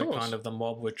was also kind of the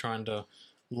mob were trying to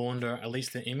launder at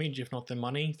least the image, if not the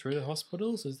money, through the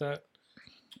hospitals. Is that?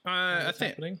 I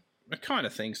think happening? I kind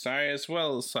of think so. As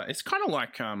well as it's kind of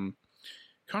like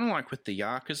with the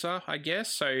Yakuza, I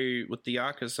guess. So with the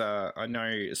Yakuza, I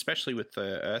know, especially with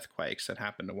the earthquakes that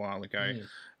happened a while ago,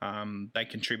 they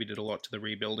contributed a lot to the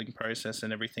rebuilding process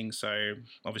and everything. So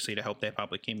obviously to help their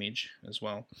public image as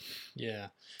well. Yeah.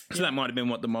 So that might have been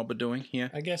what the mob were doing. Yeah.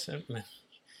 I guess if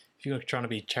you're trying to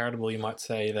be charitable, you might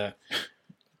say that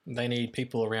they need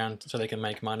people around so they can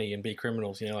make money and be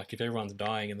criminals. Like if everyone's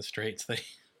dying in the streets,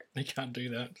 they can't do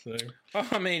that. So,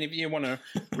 I mean, if you want to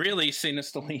really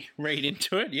sinisterly read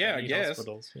into it, I guess.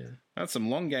 Hospitals, that's some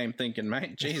long game thinking,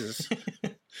 mate. Jesus.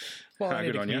 Well, I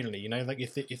need a community, like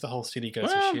if the whole city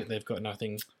goes to shit, they've got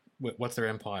nothing. What's their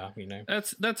empire,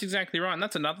 That's exactly right. And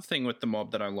that's another thing with the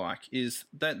mob that I like is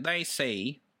that they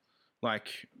see,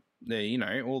 like,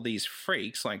 all these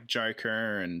freaks like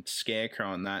Joker and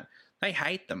Scarecrow and that, they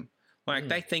hate them. Like,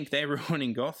 they think they're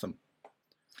ruining Gotham.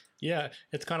 Yeah,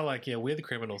 it's kind of like, we're the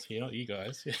criminals here, not you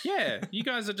guys. Yeah, you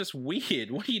guys are just weird.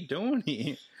 What are you doing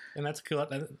here? And that's cool.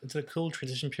 It's a cool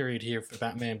transition period here for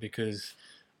Batman because,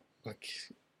 like,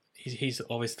 he's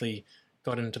obviously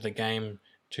got into the game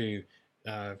to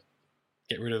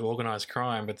get rid of organized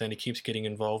crime, but then he keeps getting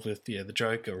involved with the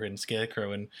Joker and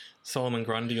Scarecrow and Solomon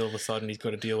Grundy. All of a sudden, he's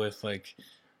got to deal with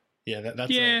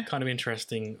that's a kind of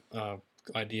interesting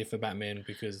idea for Batman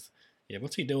because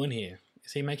what's he doing here?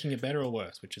 Is he making it better or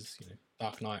worse? Which is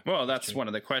Dark Knight. Well, that's one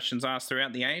of the questions asked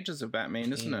throughout the ages of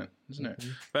Batman, isn't it?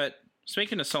 But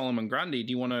speaking of Solomon Grundy, do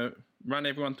you want to run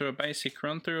everyone through a basic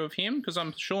run through of him? Because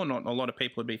I'm sure not a lot of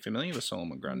people would be familiar with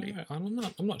Solomon Grundy. No,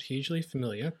 I'm not hugely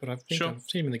familiar, but I've seen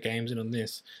him in the games and on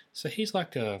this. So he's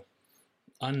like a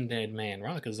undead man,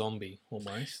 right? Like a zombie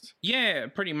almost. Yeah,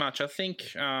 pretty much. I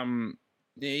think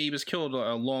he was killed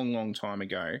a long, long time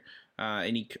ago.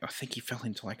 And I think he fell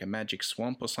into like a magic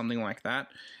swamp or something like that.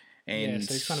 And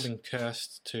so he's kind of been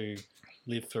cursed to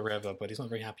live forever, but he's not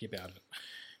very happy about it.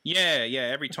 Yeah.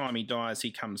 Every time he dies,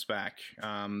 he comes back.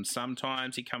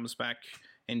 Sometimes he comes back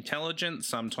intelligent.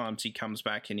 Sometimes he comes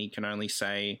back and he can only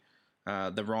say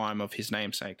the rhyme of his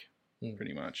namesake,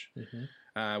 pretty much.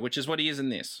 Which is what he is in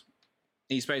this.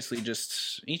 He's basically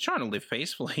he's trying to live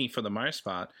peacefully for the most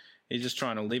part. He's just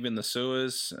trying to live in the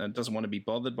sewers. Doesn't want to be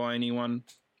bothered by anyone.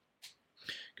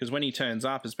 Because when he turns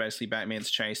up, it's basically Batman's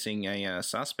chasing a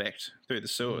suspect through the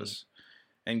sewers.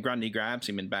 And Grundy grabs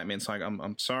him and Batman's like,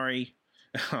 I'm sorry.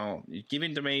 Oh, give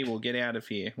him to me. We'll get out of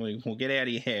here. We'll get out of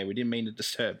your hair. We didn't mean to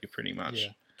disturb you, pretty much.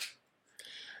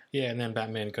 Yeah, and then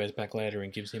Batman goes back later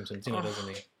and gives him some dinner,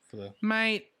 doesn't he?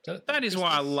 Mate, that is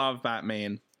why I love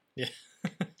Batman. Yeah.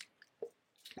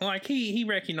 Like, he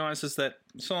recognises that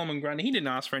Solomon Grundy, he didn't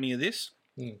ask for any of this.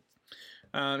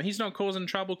 He's not causing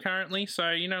trouble currently,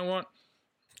 so you know what?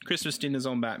 Christmas dinner's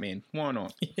on Batman. Why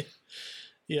not?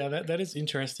 Yeah, that is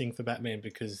interesting for Batman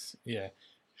because,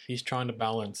 he's trying to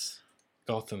balance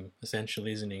Gotham,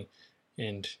 essentially, isn't he?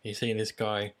 And he's seeing this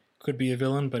guy could be a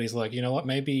villain, but he's like, you know what?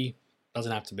 Maybe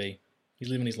doesn't have to be. He's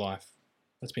living his life.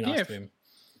 Let's be nice to him.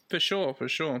 For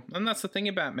sure. And that's the thing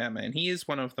about Batman. He is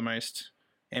one of the most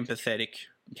empathetic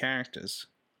characters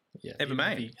ever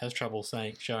made. He has trouble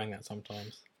showing that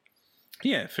sometimes.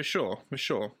 Yeah, for sure.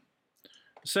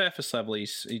 Surface level,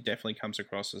 he definitely comes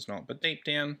across as not, but deep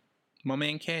down, my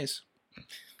man cares.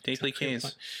 Deeply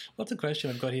cares. What's a question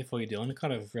I've got here for you, Dylan?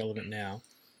 Kind of relevant now.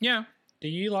 Yeah. Do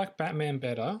you like Batman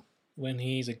better when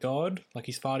he's a god, like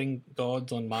he's fighting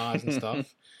gods on Mars and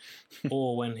stuff,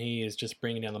 or when he is just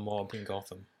bringing down the mob in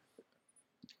Gotham?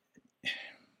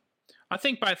 I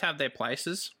think both have their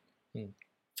places.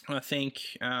 I think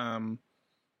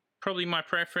probably my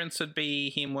preference would be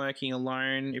him working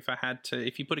alone.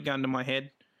 If you put a gun to my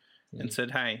head and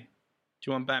said, hey,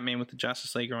 do you want Batman with the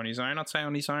Justice League or on his own? I'd say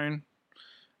on his own.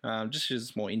 Just because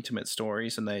it's more intimate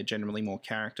stories and they're generally more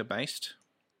character-based.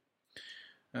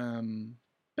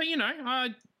 But, you know,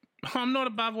 I'm not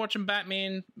above watching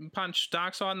Batman punch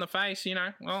Darkseid in the face, you know.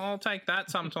 I'll take that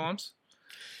sometimes.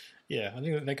 Yeah, I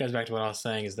think that goes back to what I was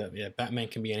saying is that, Batman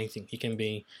can be anything. He can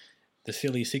be the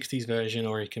silly 60s version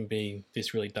or he can be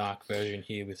this really dark version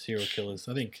here with serial killers.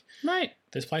 I think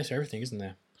there's place for everything, isn't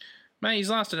there? Mate, he's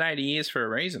lasted 80 years for a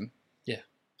reason.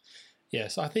 Yeah,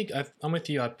 so I think I'm with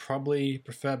you. I'd probably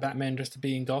prefer Batman just to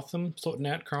be in Gotham sorting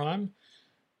out crime.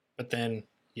 But then,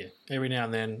 every now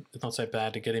and then it's not so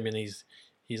bad to get him in his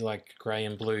like grey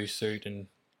and blue suit and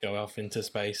go off into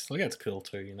space. Like, that's cool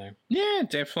too, you know? Yeah,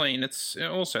 definitely. And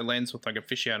it also lends with like a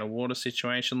fish out of water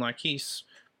situation. Like, he's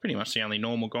pretty much the only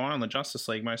normal guy on the Justice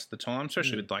League most of the time,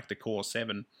 especially with like the core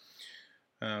 7.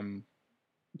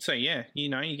 So yeah, you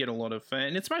know, you get a lot of,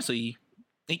 and it's mostly,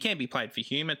 he can be played for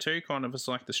humour too, kind of as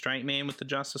like the straight man with the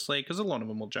Justice League, because a lot of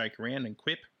them will joke around and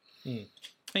quip. And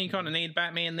you kind of need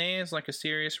Batman there as like a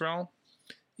serious role.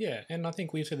 Yeah, and I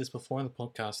think we've said this before in the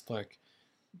podcast, like,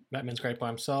 Batman's great by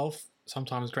himself,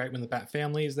 sometimes great when the Bat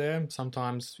family is there,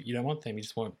 sometimes you don't want them, you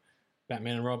just want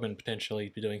Batman and Robin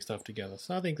potentially be doing stuff together.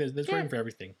 So I think there's room for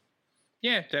everything.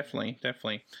 Yeah, definitely.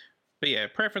 But yeah,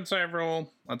 preference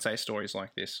overall, I'd say stories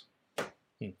like this.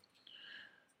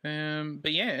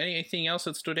 But yeah, anything else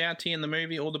that stood out to you in the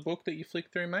movie or the book that you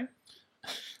flicked through, mate?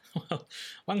 Well,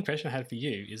 one question I had for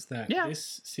you is that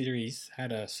this series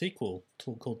had a sequel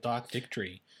called Dark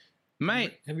Victory.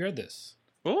 Mate. Have you read this?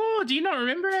 Oh, do you not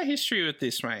remember our history with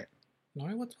this, mate? No,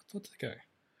 what's it go?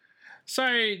 So,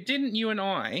 didn't you and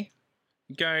I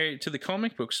go to the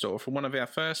comic book store for one of our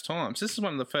first times? This is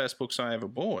one of the first books I ever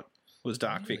bought, was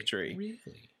Dark Victory.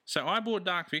 Really? So, I bought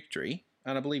Dark Victory,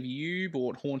 and I believe you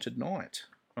bought Haunted Knight,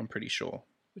 I'm pretty sure.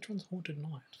 Which one's Haunted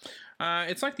Knight?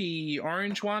 It's like the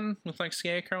orange one with like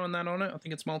Scarecrow and that on it. I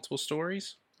think it's multiple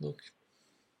stories. Look,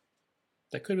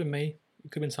 that could have been me.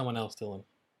 It could have been someone else, Dylan.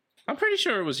 I'm pretty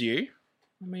sure it was you.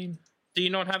 I mean... Do you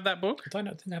not have that book? I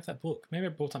didn't have that book. Maybe I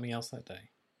bought something else that day.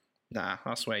 Nah,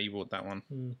 I swear you bought that one.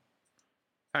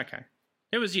 Okay.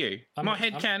 It was you. My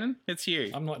headcanon, it's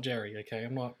you. I'm not Jerry, okay?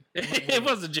 I'm not it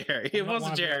wasn't Jerry. It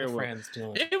wasn't Jerry. Friends,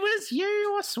 Dylan. It was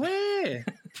you, I swear.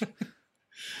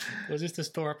 Was this the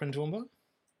store up in Toowoomba?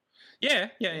 Yeah.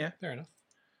 Fair enough.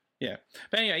 Yeah.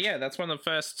 But anyway, that's one of the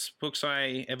first books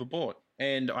I ever bought.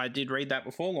 And I did read that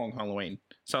before Long Halloween.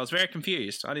 So I was very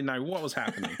confused. I didn't know what was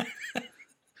happening.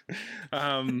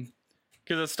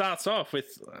 Because it starts off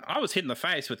with, I was hit in the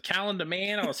face with Calendar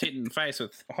Man. I was hit in the face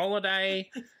with Holiday.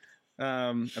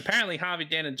 Apparently Harvey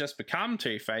Dent had just become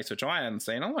Two-Face, which I hadn't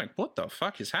seen. I'm like, what the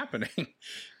fuck is happening?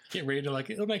 Get read it, like,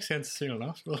 it'll make sense soon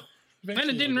enough. And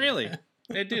it didn't really.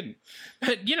 It didn't.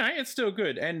 But, you know, it's still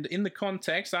good. And in the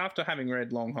context, after having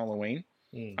read Long Halloween,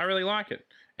 I really like it.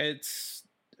 It's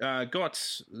got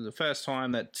the first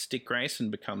time that Dick Grayson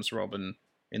becomes Robin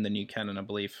in the new canon, I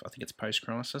believe. I think it's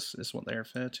post-crisis is what they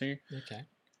refer to. Okay.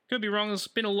 Could be wrong. There's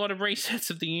been a lot of resets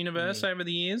of the universe over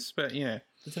the years, but yeah.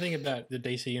 That's the thing about the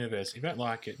DC universe. If you don't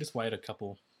like it, just wait a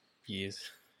couple years.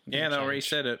 Yeah, they'll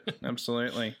reset it.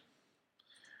 Absolutely.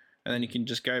 And then you can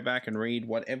just go back and read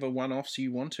whatever one-offs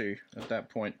you want to at that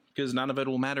point, because none of it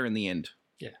will matter in the end.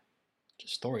 Yeah.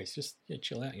 Just stories. Just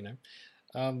chill out, you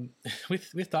know.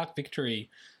 With Dark Victory,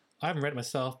 I haven't read it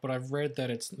myself, but I've read that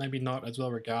it's maybe not as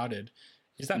well regarded.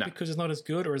 Is that because it's not as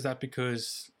good, or is that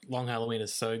because Long Halloween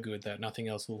is so good that nothing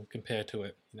else will compare to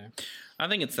it? You know, I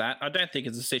think it's that. I don't think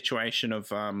it's a situation of.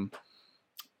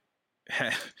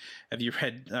 Have you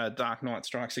read Dark Knight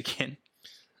Strikes Again?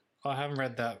 I haven't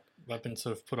read that. I've been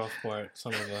sort of put off by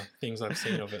some of the things I've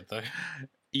seen of it, though.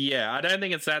 Yeah, I don't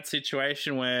think it's that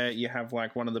situation where you have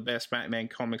like one of the best Batman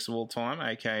comics of all time,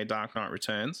 aka Dark Knight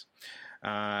Returns.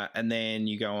 And then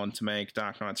you go on to make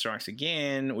Dark Knight Strikes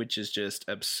Again, which is just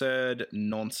absurd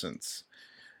nonsense.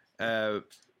 Yeah,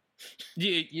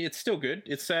 it's still good.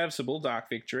 It's serviceable, Dark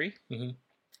Victory. Mhm.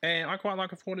 And I quite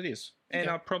like it for what it is. And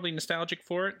Yeah. I'm probably nostalgic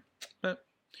for it, but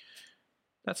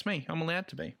that's me. I'm allowed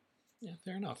to be. Yeah,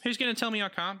 fair enough. Who's going to tell me I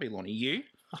can't be, Lonnie? You?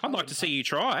 I'd like to see you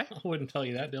try. I wouldn't tell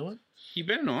you that, Dylan. You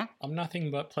better not. I'm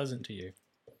nothing but pleasant to you.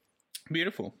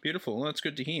 Beautiful, beautiful. Well, that's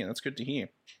good to hear. That's good to hear.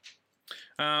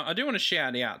 I do want to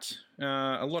shout out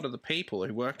a lot of the people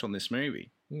who worked on this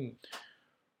movie. Mm.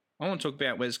 I want to talk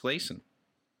about Wes Gleason,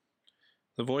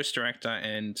 the voice director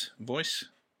and voice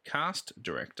cast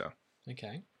director.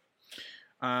 Okay.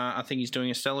 I think he's doing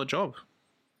a stellar job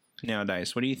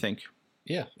nowadays. What do you think?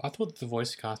 Yeah, I thought the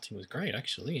voice casting was great,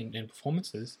 actually, in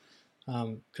performances.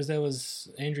 Because there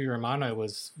was... Andrew Romano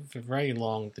was, for very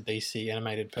long, the DC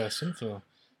animated person for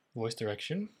voice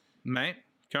direction. Mate,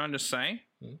 can I just say,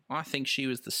 Hmm? I think she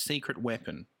was the secret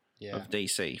weapon Yeah. of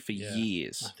DC for Yeah.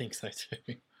 years. I think so,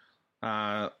 too.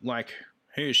 Like,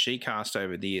 who has she cast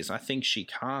over the years? I think she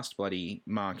cast bloody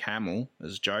Mark Hamill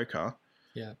as Joker.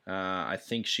 Yeah. I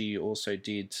think she also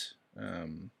did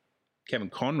Kevin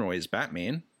Conroy as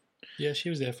Batman. Yeah, she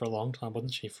was there for a long time,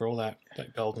 wasn't she? For all that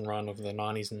golden run of the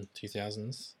 90s and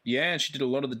 2000s. Yeah, and she did a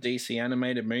lot of the DC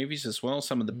animated movies as well,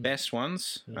 some of the best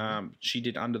ones. Mhm. She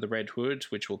did Under the Red Hood,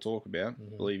 which we'll talk about,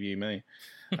 believe you me.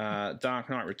 Dark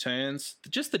Knight Returns.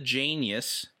 Just the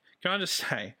genius, can I just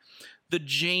say, the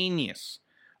genius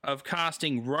of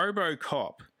casting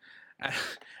RoboCop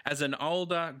as an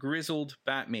older, grizzled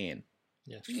Batman.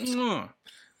 Yeah. Mwah.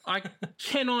 I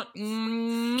cannot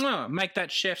make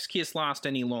that chef's kiss last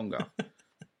any longer.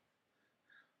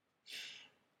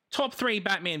 Top 3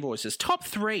 Batman voices. Top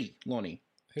 3, Lonnie.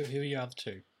 Who are your other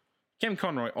two? Kevin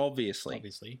Conroy, obviously,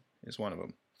 Obviously. is one of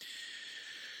them.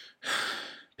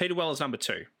 Peter Weller's number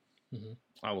 2, Mhm.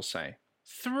 I will say.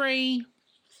 3,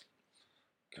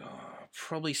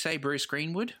 probably say Bruce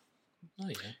Greenwood. Oh,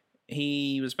 yeah.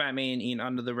 He was Batman in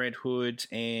Under the Red Hood,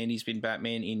 and he's been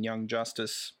Batman in Young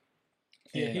Justice.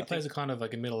 Yeah, And he I plays a kind of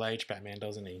like a middle-aged Batman,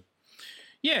 doesn't he?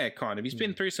 Yeah, kind of. He's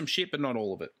been through some shit, but not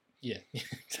all of it. Yeah,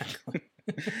 exactly.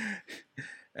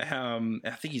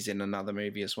 I think he's in another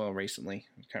movie as well recently.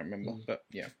 I can't remember, but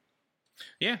yeah.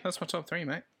 Yeah, that's my top 3,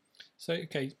 mate. So,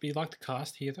 okay, but you like the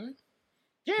cast here, though?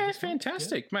 Yeah, This one?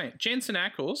 fantastic, mate. Jensen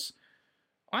Ackles,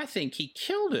 I think he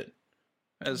killed it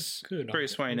as Good.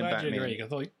 Bruce I'm Wayne and glad you Batman. agree. I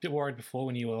thought you were a bit worried before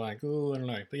when you were like, oh, I don't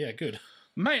know. But yeah, good.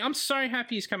 Mate, I'm so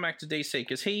happy he's come back to DC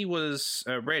because he was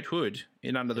Red Hood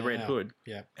in Under the Red Yeah, Hood,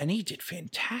 Yeah. and he did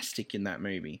fantastic in that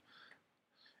movie.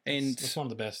 And It's one of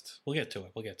the best. We'll get to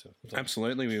it.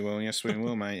 absolutely, we will. Yes, we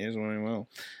will, mate. Yes, we will.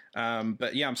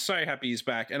 But yeah, I'm so happy he's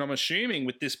back, and I'm assuming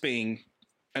with this being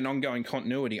an ongoing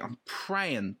continuity, I'm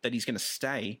praying that he's going to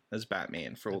stay as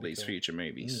Batman for all That'd be these cool. future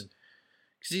movies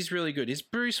because he's really good. Is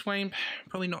Bruce Wayne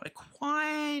probably not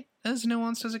quite as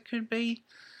nuanced as it could be?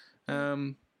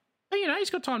 But you know, he's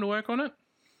got time to work on it,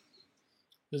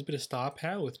 There's a bit of star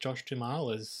power with Josh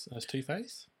Duhamel as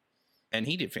Two-Face. and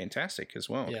he did fantastic as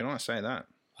well. Yeah. Can I say that?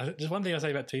 Just one thing I'll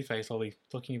say about Two-Face while we're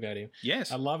talking about him.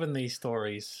 Yes. I love in these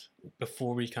stories,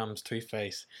 before he becomes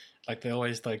Two-Face, like they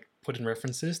always like put in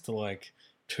references to like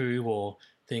two or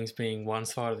things being one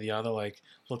side or the other, like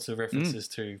lots of references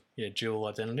to dual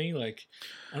identity. Like,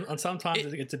 and sometimes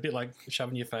it's a bit like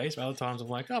shoving your face, but other times I'm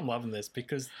like, I'm loving this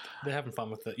because they're having fun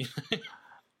with it. You know?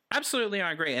 Absolutely,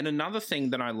 I agree. And another thing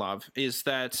that I love is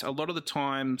that a lot of the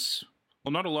times,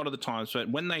 well, not a lot of the times, but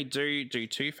when they do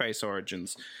Two-Face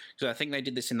origins, because I think they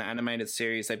did this in the animated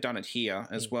series, they've done it here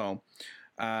as well.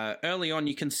 Early on,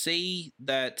 you can see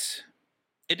that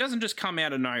it doesn't just come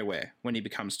out of nowhere when he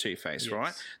becomes Two-Face, Yes.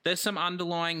 right? There's some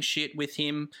underlying shit with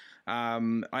him.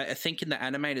 I think in the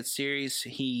animated series,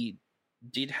 he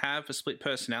did have a split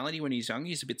personality when he was young.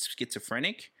 He's a bit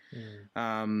schizophrenic.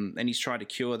 And he's tried to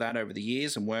cure that over the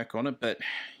years and work on it. But,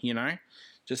 you know,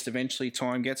 just eventually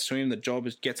time gets to him. The job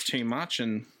gets too much.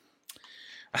 And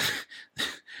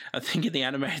I think in the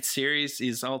animated series,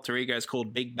 his alter ego is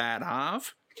called Big Bad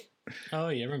Harv. Oh,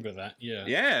 yeah, I remember that. Yeah.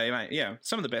 Yeah, mate, yeah.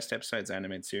 Some of the best episodes of the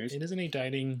animated series. And isn't he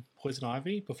dating Poison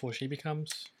Ivy before she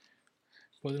becomes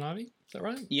Poison Ivy? Is that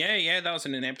right? Yeah, that was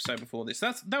in an episode before this.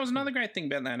 That was another great thing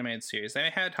about the animated series. They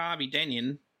had Harvey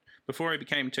Dent before he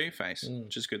became Two-Face,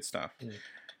 which is good stuff.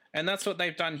 And that's what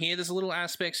they've done here. There's a little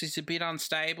aspects. He's a bit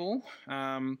unstable.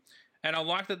 And I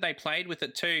like that they played with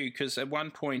it too, because at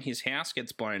one point his house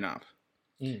gets blown up.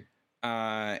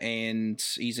 And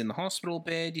he's in the hospital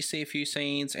bed. You see a few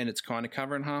scenes, and it's kind of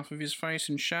covering half of his face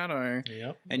in shadow.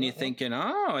 Yep. And you're thinking,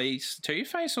 oh, he's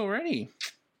Two-Face already.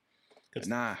 Good But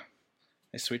nah,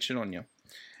 they switch it on you.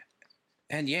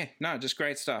 And yeah, no, just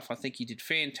great stuff. I think he did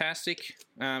fantastic,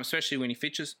 especially when he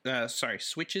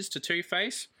switches to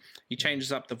Two-Face. He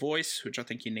changes up the voice, which I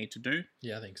think you need to do.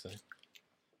 Yeah, I think so.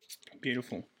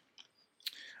 Beautiful.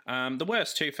 The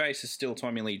worst Two-Face is still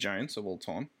Tommy Lee Jones of all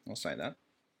time. I'll say that.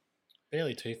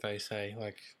 Barely Two-Face, hey?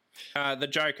 Like... the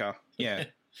Joker, yeah.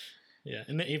 Yeah,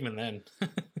 and even then.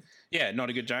 Yeah, not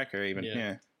a good Joker even,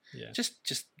 yeah.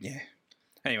 Just, yeah.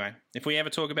 Anyway, if we ever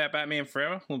talk about Batman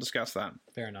Forever, we'll discuss that.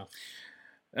 Fair enough.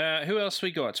 Who else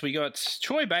we got? We got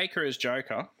Troy Baker as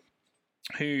Joker,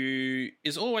 who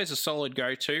is always a solid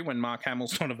go-to when Mark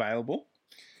Hamill's not available.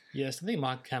 Yes, I think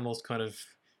Mark Hamill's kind of...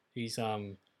 He's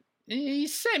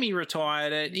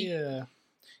semi-retired. Yeah.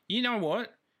 You know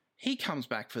what? He comes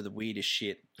back for the weirdest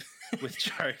shit with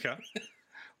Joker.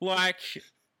 Like,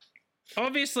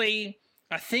 obviously,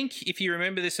 I think if you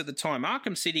remember this at the time,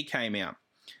 Arkham City came out.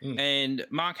 And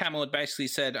Mark Hamill had basically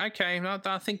said, okay,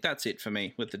 I think that's it for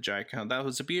me with the Joker. That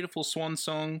was a beautiful swan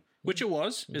song, which it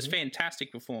was. It was a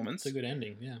fantastic performance. It's a good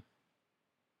ending, yeah.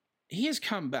 He has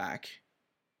come back.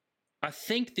 I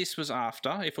think this was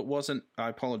after. If it wasn't, I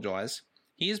apologise.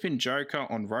 He has been Joker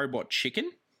on Robot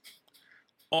Chicken.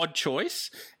 Odd choice.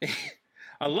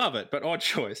 I love it, but odd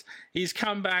choice. He's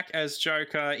come back as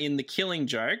Joker in The Killing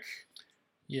Joke.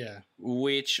 Yeah.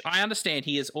 Which I understand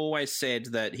he has always said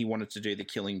that he wanted to do The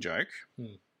Killing Joke.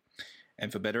 And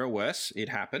for better or worse, it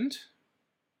happened.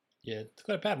 Yeah, it's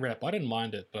got a bad rep. I didn't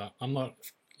mind it, but I'm not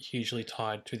hugely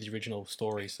tied to the original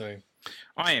story, so...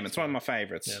 I am. It's one of my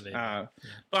favourites. Yeah,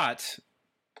 But,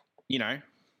 you know,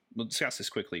 we'll discuss this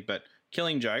quickly, but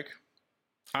Killing Joke,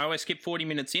 I always skip 40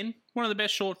 minutes in. One of the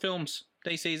best short films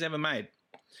DC's ever made.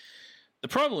 The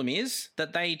problem is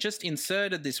that they just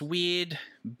inserted this weird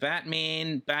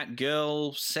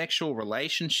Batman-Batgirl sexual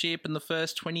relationship in the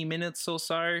first 20 minutes or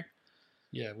so.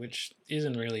 Yeah, which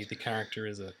isn't really the character,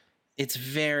 is it? It's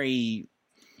very,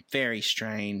 very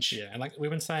strange. Yeah, and like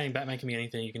we've been saying, Batman can be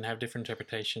anything. You can have different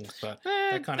interpretations, but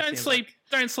that kind of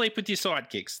don't sleep with your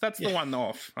sidekicks. That's the one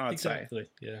off, I'd say. Exactly,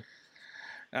 yeah.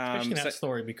 Especially in that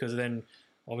story, because then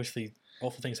obviously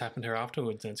awful things happen to her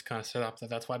afterwards, and it's kind of set up that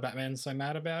that's why Batman's so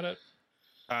mad about it.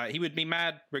 He would be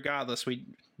mad regardless.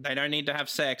 They don't need to have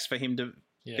sex for him to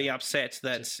be upset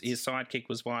that his sidekick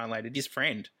was violated. His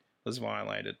friend was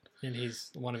violated. And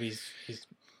he's one of his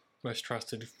most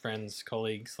trusted friends,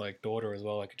 colleagues, like daughter as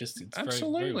well. Like it's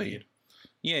absolutely very, very weird.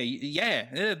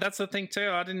 Yeah. That's the thing too.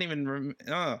 I didn't even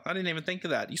think of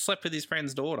that. You slept with his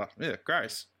friend's daughter. Yeah,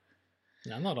 gross.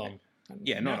 No, not on.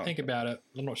 Yeah, not. Now I think about it.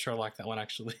 I'm not sure I like that one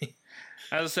actually.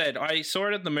 As I said, I saw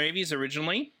it at the movies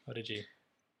originally. Oh, did you?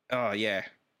 Oh yeah.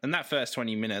 And that first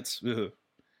 20 minutes, the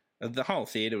whole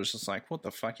theatre was just like, what the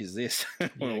fuck is this? Yeah,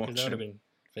 because that would have been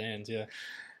fans, yeah.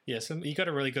 Yeah, so you got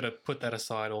to put that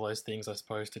aside, all those things, I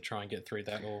suppose, to try and get through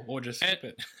that, or just skip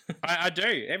it. I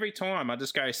do. Every time I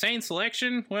just go, scene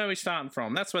selection, where are we starting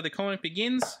from? That's where the comic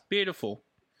begins. Beautiful.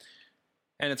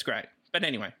 And it's great. But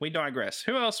anyway, we digress.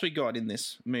 Who else we got in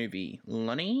this movie,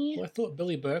 Lonnie? Well, I thought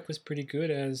Billy Burke was pretty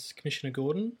good as Commissioner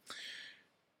Gordon.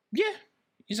 Yeah,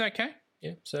 he's okay.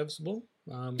 Yeah, serviceable.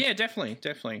 Yeah, definitely.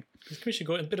 Commissioner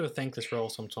Gordon, a bit of a thankless role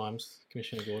sometimes,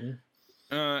 Commissioner Gordon.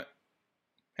 How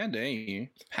dare you?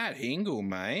 Pat Hingle,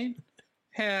 mate.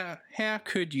 How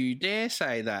could you dare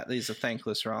say that is a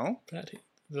thankless role?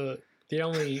 The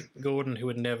only Gordon who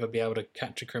would never be able to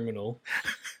catch a criminal.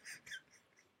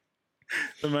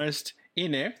 The most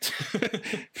inept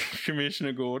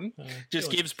Commissioner Gordon.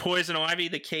 Just gives Poison Ivy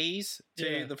the keys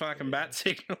to the fucking bat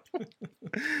signal.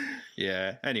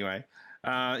 Yeah, anyway.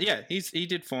 He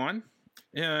did fine.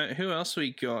 Who else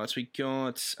we got? We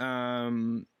got,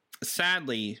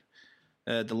 sadly,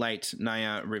 the late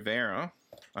Naya Rivera.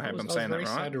 I hope I'm saying that right. I was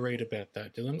very sad to read about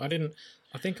that, Dylan.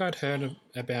 I think I'd heard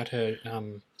about her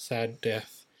sad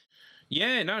death.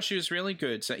 Yeah, no, she was really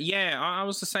good. So, yeah, I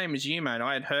was the same as you, mate.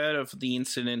 I had heard of the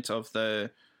incident of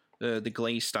the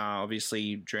Glee star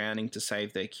obviously drowning to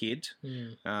save their kid.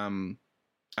 I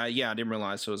didn't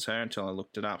realise it was her until I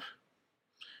looked it up.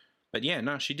 But yeah,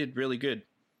 no, she did really good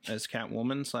as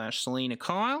Catwoman / Selena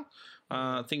Kyle.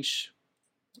 I think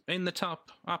in the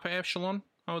upper echelon,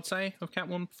 I would say, of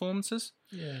Catwoman performances.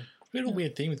 Yeah. It's been a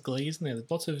weird thing with Glee, isn't there?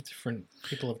 Lots of different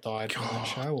people have died from that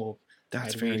show. Or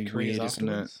that's very weird, isn't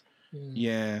it?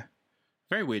 Yeah.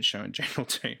 Very weird show in general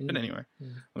too. But anyway,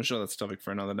 I'm sure that's a topic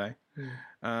for another day.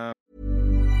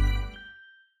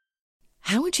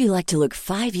 How would you like to look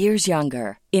 5 years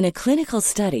younger? In a clinical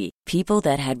study, people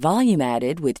that had volume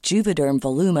added with Juvederm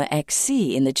Voluma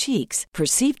XC in the cheeks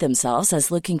perceived themselves as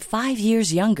looking 5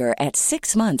 years younger at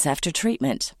 6 months after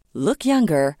treatment. Look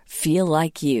younger, feel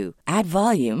like you. Add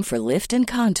volume for lift and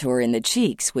contour in the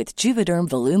cheeks with Juvederm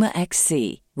Voluma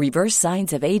XC. Reverse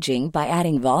signs of aging by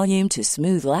adding volume to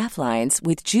smooth laugh lines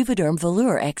with Juvederm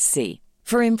Volure XC.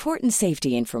 For important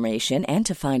safety information and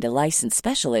to find a licensed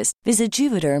specialist, visit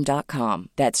Juvederm.com.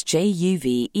 That's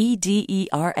JUVEDERM.com.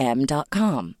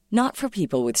 Not for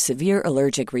people with severe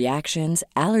allergic reactions,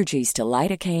 allergies to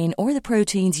lidocaine, or the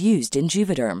proteins used in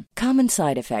Juvederm. Common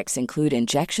side effects include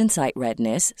injection site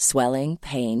redness, swelling,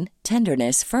 pain,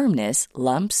 tenderness, firmness,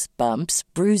 lumps, bumps,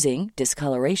 bruising,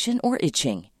 discoloration, or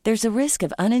itching. There's a risk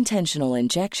of unintentional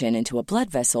injection into a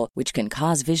blood vessel, which can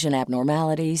cause vision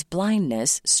abnormalities,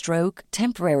 blindness, stroke,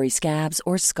 temporary scabs,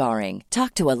 or scarring.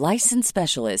 Talk to a licensed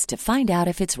specialist to find out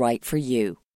if it's right for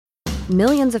you.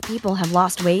 Millions of people have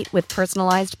lost weight with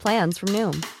personalized plans from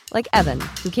Noom. Like Evan,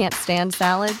 who can't stand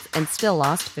salads and still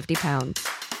lost 50 pounds.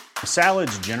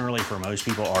 Salads generally for most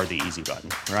people are the easy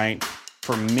button, right?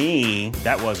 For me,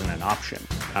 that wasn't an option.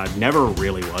 I never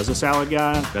really was a salad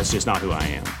guy. That's just not who I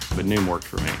am. But Noom worked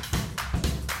for me.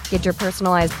 Get your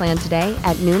personalized plan today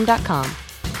at Noom.com.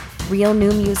 Real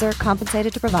Noom user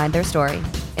compensated to provide their story.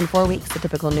 In 4 weeks, the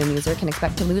typical Noom user can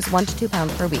expect to lose 1 to 2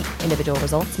 pounds per week. Individual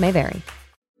results may vary.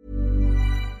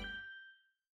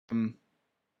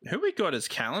 Who we got as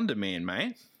Calendar Man,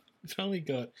 mate? We've only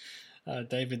got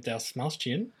David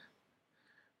Dastmalchian.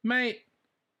 Mate,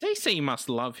 DC must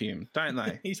love him, don't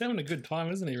they? He's having a good time,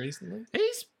 isn't he, recently?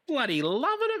 He's bloody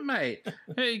loving it, mate.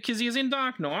 Because he was in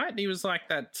Dark Knight. He was like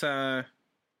that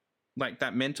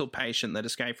mental patient that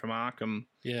escaped from Arkham.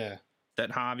 Yeah.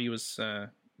 That Harvey was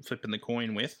flipping the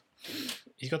coin with.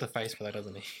 He's got the face for that,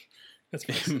 doesn't he? That's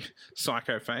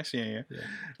Psycho face, yeah.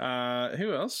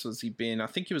 Who else has he been? I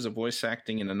think he was a voice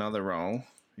acting in another role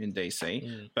in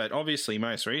DC. But obviously,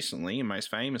 most recently and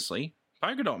most famously,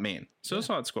 Polka Dot Man,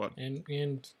 Suicide Squad.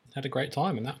 And had a great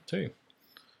time in that too.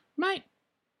 Mate,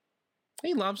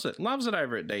 he loves it. Loves it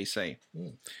over at DC.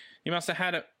 He must have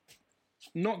had it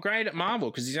not great at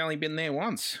Marvel because he's only been there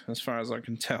once, as far as I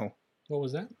can tell. What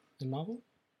was that in Marvel?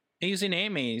 He's in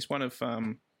Ant-Man. He's one of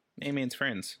Ant-Man's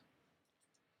friends.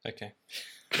 Okay.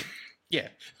 Yeah.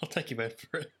 I'll take your word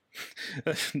for it.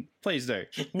 Please do.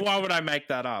 Why would I make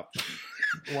that up?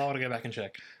 Why would I go back and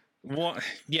check? What?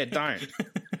 Yeah, don't.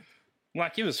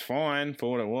 Like, it was fine for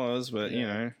what it was, but, you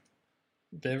know.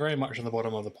 They're very much on the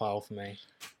bottom of the pile for me.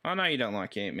 I know you don't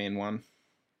like Ant-Man 1.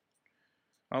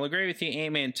 I'll agree with you,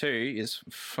 Ant-Man 2 is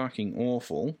fucking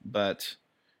awful, but,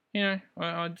 you know,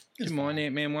 I didn't mind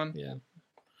Ant-Man 1. Yeah.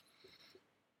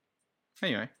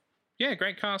 Anyway. Yeah,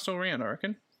 great cast all around, I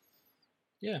reckon.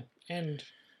 Yeah, and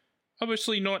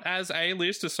obviously not as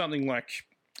A-list as something like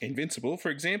Invincible, for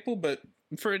example, but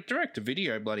for a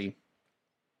direct-to-video bloody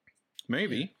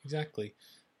movie. Yeah, exactly.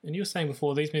 And you were saying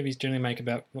before, these movies generally make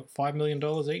about, what, $5 million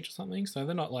each or something? So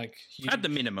they're not like huge. At the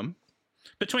minimum.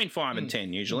 Between 5 and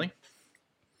 10, usually.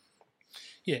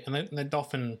 Yeah, and they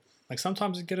often, like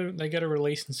sometimes they get a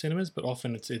release in cinemas, but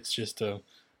often it's just a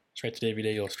straight to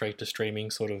DVD or straight to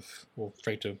streaming sort of, or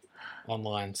straight to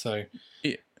online. So,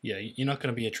 yeah, you're not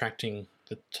going to be attracting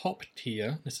the top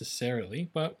tier necessarily,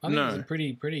 but I think it's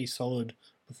a pretty solid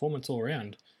performance all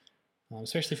around,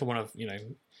 especially for one of, you know,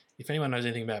 if anyone knows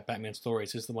anything about Batman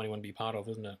stories, this is the one you want to be part of,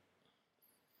 isn't it?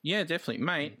 Yeah, definitely.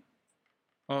 Mate,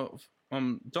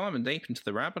 I'm diving deep into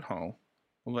the rabbit hole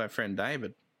of our friend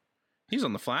David. He's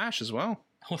on The Flash as well.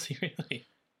 Was he really?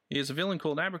 He has a villain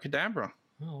called Abracadabra.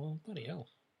 Oh, well, bloody hell.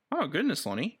 Oh, goodness,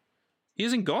 Lonnie.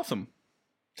 He's in Gotham.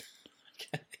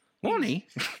 Okay. Lonnie?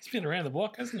 He's been around the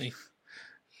block, hasn't he?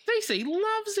 DC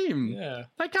loves him. Yeah.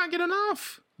 They can't get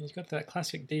enough. He's got that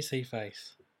classic DC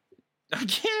face.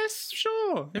 Yes,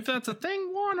 sure. If that's a thing,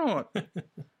 why not?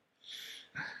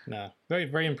 No, very,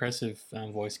 very impressive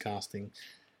voice casting.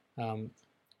 Would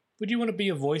you want to be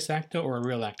a voice actor or a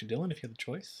real actor, Dylan, if you had the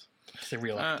choice? It's a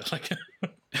real actor,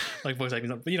 like voice acting,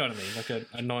 but you know what I mean, like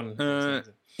a non.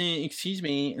 Excuse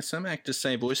me, some actors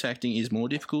say voice acting is more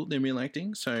difficult than real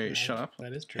acting, so shut up.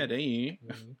 That is true. How dare you?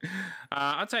 Mm-hmm.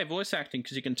 I'd say voice acting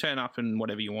because you can turn up in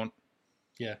whatever you want.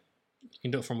 Yeah, you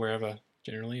can do it from wherever,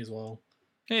 generally, as well.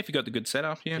 Yeah, if you got the good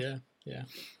setup, yeah. Yeah.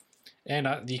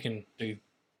 And you can do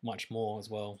much more as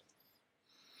well.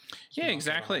 Yeah,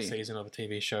 exactly. A season of a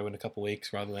TV show in a couple of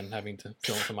weeks rather than having to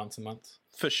film for months and months.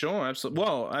 For sure, absolutely.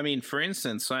 Well, I mean, for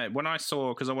instance, when I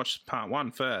saw, because I watched part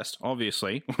 1 first,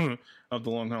 obviously, of The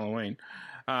Long Halloween,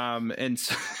 and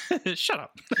shut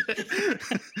up.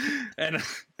 and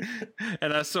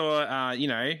I saw,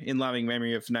 in loving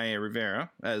memory of Naya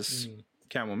Rivera as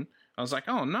Catwoman, I was like,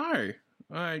 oh no,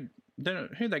 I don't know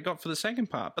who they got for the second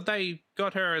part, but they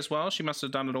got her as well. She must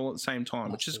have done it all at the same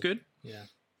time, which is good. Yeah.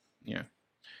 Yeah.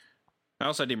 I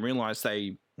also didn't realise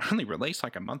they only released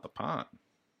like a month apart.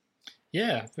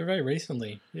 Yeah, very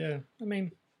recently. Yeah, I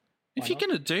mean, If you're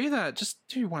going to do that, just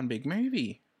do one big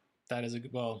movie. That is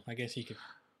well, I guess you could.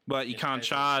 But you can't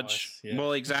charge. Yeah.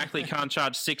 Well, exactly. Can't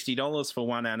charge $60 for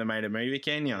one animated movie,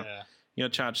 can you? Yeah. You'll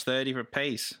charge $30 for a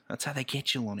piece. That's how they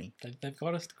get you, Lonnie. They've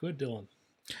got us good, Dylan.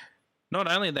 Not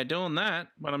only are they doing that,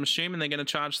 but I'm assuming they're going to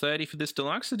charge $30 for this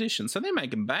deluxe edition. So they're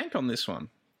making bank on this one.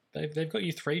 They've got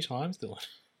you 3 times, Dylan.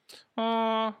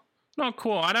 Oh, not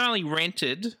cool. I'd only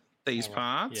rented these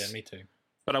parts. Yeah, me too.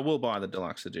 But I will buy the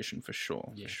deluxe edition for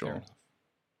sure. Yeah, for sure. Fair enough.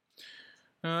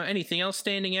 Anything else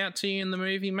standing out to you in the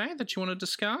movie, mate, that you want to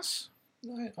discuss?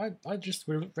 I just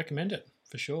would recommend it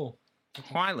for sure.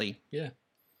 Highly. Yeah.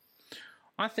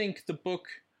 I think the book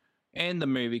and the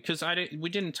movie, because we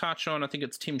didn't touch on, I think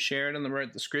it's Tim Sheridan that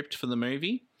wrote the script for the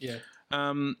movie. Yeah.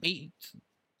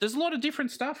 There's a lot of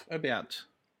different stuff about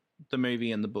the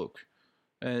movie and the book.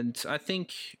 And I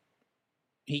think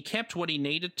he kept what he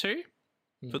needed to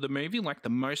for the movie, like the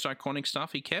most iconic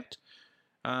stuff he kept.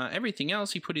 Everything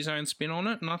else, he put his own spin on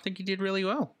it, and I think he did really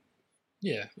well.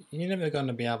 Yeah, you're never going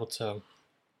to be able to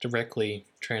directly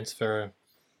transfer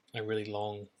a really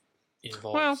long,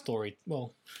 involved story.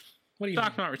 Well, what do you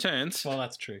Dark Knight Returns. Well,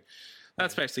 that's true.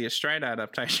 That's basically a straight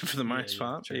adaptation for the most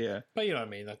part. True. Yeah, but you know what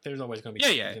I mean. Like, there's always going to be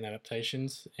changes and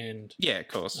adaptations, and yeah, of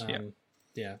course.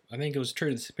 Yeah. I think it was true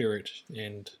to the spirit,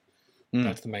 and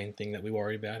that's the main thing that we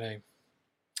worry about. Eh?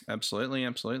 Absolutely,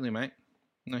 mate.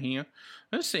 No, here.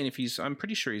 I'm just seeing if I'm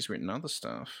pretty sure he's written other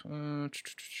stuff.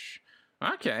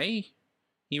 Okay.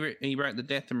 He wrote The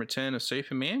Death and Return of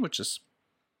Superman, which is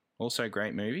also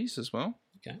great movies as well.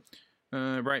 Okay.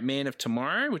 Wrote Man of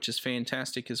Tomorrow, which is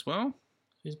fantastic as well.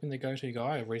 He's been the go-to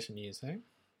guy of recent years, eh?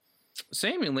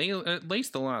 Seemingly, at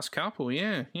least the last couple,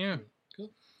 yeah. Cool.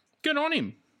 Good on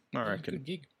him, I reckon. Good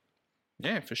gig.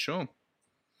 Yeah, for sure.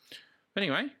 But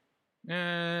anyway,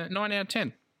 9 out of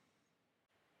 10.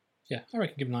 Yeah, I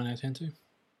reckon give 9 out of 10 too.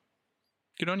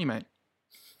 Good on you, mate.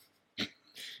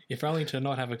 If only to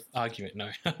not have an argument, no.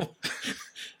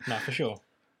 No, for sure.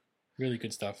 Really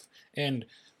good stuff. And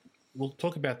we'll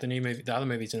talk about the other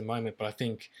movies in a moment, but I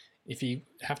think if you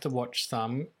have to watch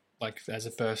some, like as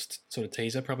a first sort of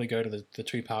teaser, probably go to the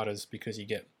two-parters because you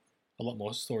get a lot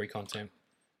more story content.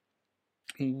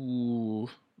 Ooh,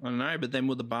 I don't know, but then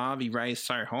will the bar be raised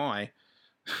so high?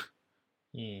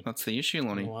 That's the issue,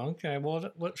 Lonnie. Well, okay.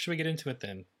 Well, what should we get into it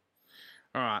then?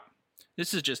 All right.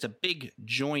 This is just a big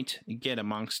joint get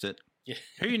amongst it. Yeah.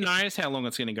 Who knows how long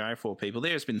it's going to go for, people?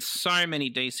 There's been so many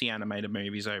DC animated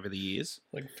movies over the years.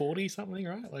 Like 40 something,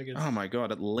 right? Oh my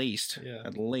God, at least. Yeah.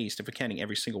 At least, if we're counting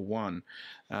every single one.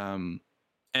 And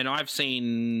I've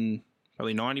seen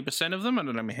probably 90% of them. I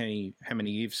don't know how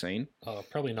many you've seen. Oh,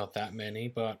 probably not that many,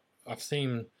 but I've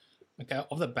seen,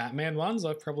 of the Batman ones,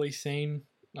 I've probably seen...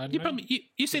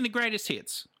 You've seen the greatest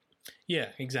hits. Yeah,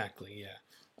 exactly.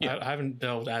 Yeah. I haven't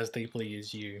delved as deeply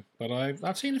as you, but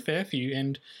I've seen a fair few,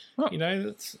 and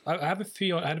I have a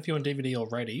few. I had a few on DVD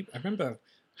already. I remember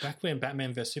back when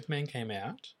Batman vs Superman came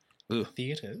out in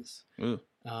theaters.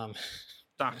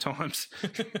 Dark times.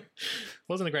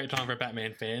 Wasn't a great time for a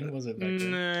Batman fan, was it?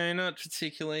 No, not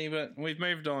particularly. But we've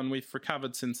moved on. We've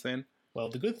recovered since then. Well,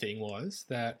 the good thing was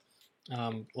that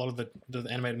a lot of the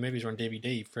animated movies were on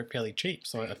DVD for fairly cheap,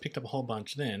 so I picked up a whole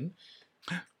bunch then.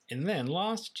 And then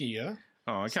last year,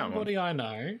 somebody I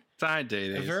know, don't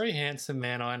do this. A very handsome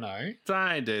man I know.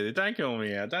 Don't do this. Don't call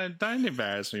me out. Don't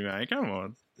embarrass me, mate. Come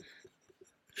on.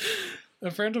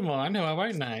 A friend of mine who I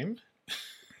won't name.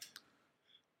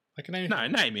 I can name. No,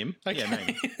 name him. Okay. Yeah,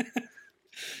 name him.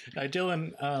 No,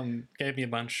 Dylan gave me a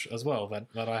bunch as well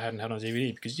that I hadn't had on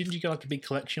DVD because didn't you get like a big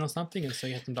collection or something, and so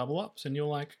you had some double ups, and you're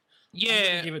like, yeah,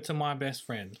 I'm gonna give it to my best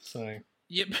friend. So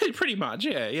yeah, pretty much,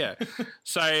 yeah.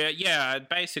 So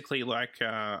basically, like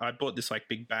I bought this like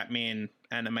big Batman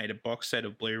animated box set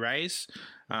of Blu-rays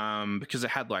because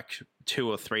it had like 2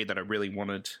 or 3 that I really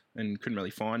wanted and couldn't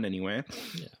really find anywhere.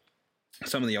 Yeah.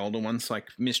 Some of the older ones, like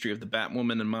Mystery of the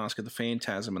Batwoman and Mask of the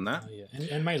Phantasm and that. Oh,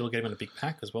 yeah. And may as well get them in a big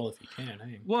pack as well if you can,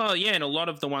 eh? Well, yeah, and a lot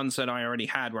of the ones that I already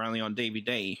had were only on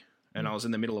DVD, and I was in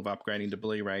the middle of upgrading to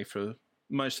Blu-ray for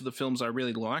most of the films I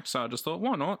really liked, so I just thought,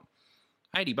 why not?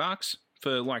 $80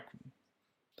 for like,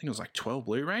 I think it was like 12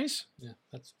 Blu-rays. Yeah,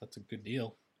 that's a good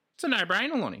deal. It's a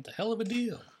no-brainer, Lonnie. It's a hell of a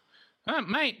deal.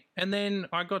 Mate, and then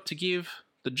I got to give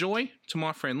the joy to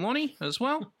my friend Lonnie as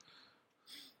well.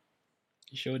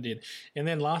 You sure did. And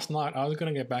then last night, I was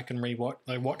going to go back and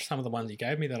watch some of the ones you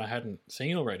gave me that I hadn't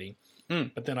seen already.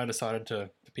 But then I decided to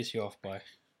piss you off by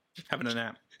having a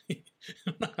nap.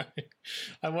 No,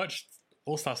 I watched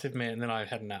All-Star Superman and then I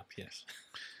had a nap, yes.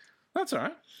 That's all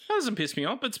right. That doesn't piss me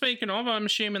off. But speaking of, I'm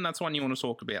assuming that's one you want to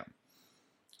talk about.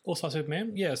 All-Star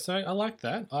Superman? Yeah, so I like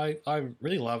that. I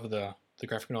really love the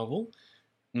graphic novel.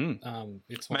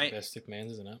 It's one of Mate, the best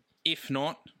Supermans, isn't it? If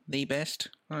not the best,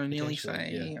 I nearly say.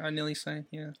 Potentially,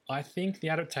 Yeah. I think the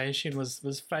adaptation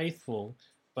was faithful,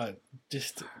 but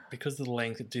just because of the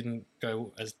length, it didn't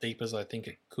go as deep as I think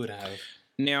it could have.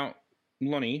 Now,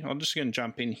 Lonnie, I'm just going to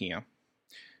jump in here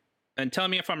and tell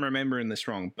me if I'm remembering this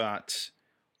wrong, but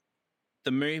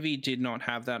the movie did not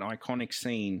have that iconic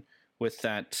scene with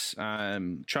that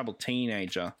troubled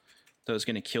teenager that was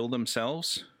going to kill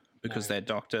themselves because their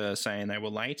doctor saying they were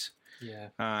late. Yeah.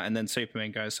 And then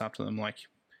Superman goes up to them like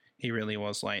he really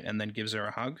was late and then gives her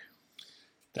a hug.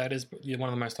 That is one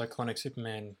of the most iconic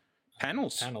Superman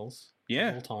Panels. of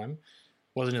Yeah. all time.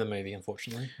 Wasn't in the movie,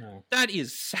 unfortunately. No. That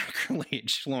is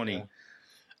sacrilege, Lonnie. Yeah.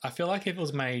 I feel like if it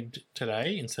was made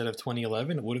today instead of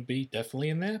 2011, it would be definitely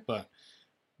in there, but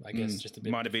I guess just a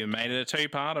bit... Might have been made it a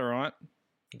two-parter, right?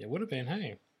 It would have been,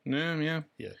 hey. Yeah.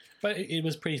 Yeah. But it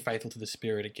was pretty faithful to the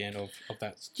spirit, again, of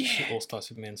that All-Star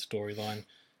Superman storyline.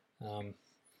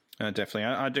 Definitely.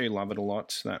 I do love it a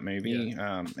lot, that movie,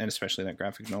 and especially that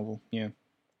graphic novel. Yeah.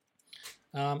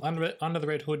 Under the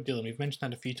Red Hood, Dylan, we've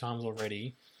mentioned that a few times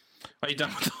already. Are you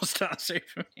done with All-Star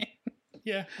Superman?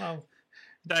 Yeah, well...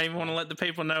 Don't even want to let the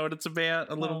people know what it's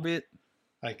about a little bit.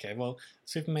 Okay, well,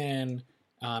 Superman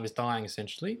is dying,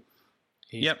 essentially.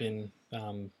 He's been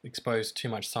exposed to too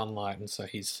much sunlight, and so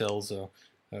his cells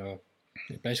are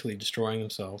basically destroying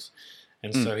themselves.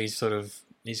 And so he's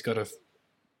got a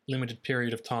limited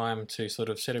period of time to sort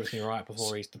of set everything right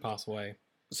before he's to pass away.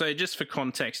 So just for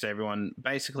context, everyone,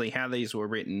 basically how these were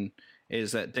written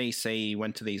is that DC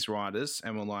went to these writers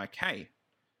and were like, hey,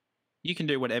 you can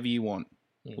do whatever you want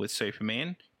with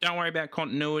Superman. Don't worry about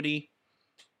continuity.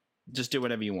 Just do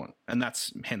whatever you want. And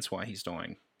that's hence why he's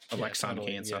dying of sun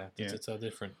cancer. Yeah, it's so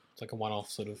different. It's like a one-off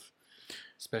sort of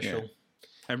special. Yeah.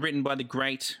 And written by the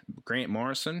great Grant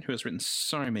Morrison, who has written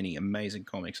so many amazing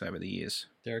comics over the years.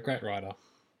 They're a great writer.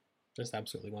 Just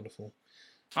absolutely wonderful.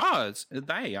 Oh, are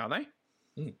they?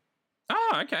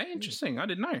 Oh, okay. Interesting. I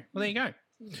didn't know. Well, there you go.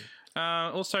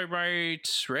 Also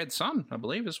wrote Red Sun, I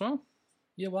believe, as well.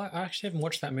 Yeah, well, I actually haven't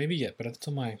watched that movie yet, but it's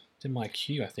on my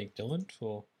queue, I think, Dylan,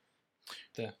 for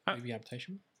the movie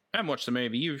adaptation. I haven't watched the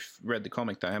movie. You've read the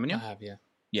comic, though, haven't you? I have, yeah.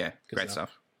 Yeah, Good great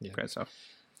stuff. Yeah. Great stuff.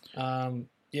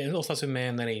 Yeah, also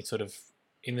Superman, then he sort of,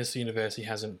 in this universe, he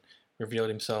hasn't revealed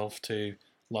himself to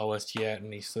Lois yet,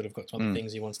 and he's sort of got some other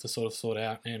things he wants to sort of sort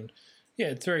out. And yeah,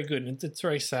 it's very good. It's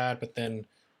very sad, but then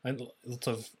lots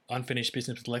of unfinished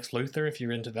business with Lex Luthor, if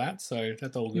you're into that, so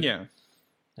that's all good. Yeah.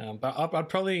 But I'd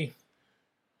probably...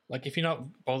 Like, if you're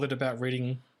not bothered about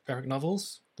reading graphic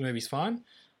novels, the movie's fine.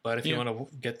 But if you want to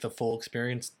get the full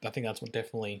experience, I think that's what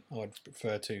definitely I would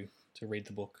prefer to read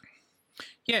the book.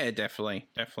 Yeah, definitely.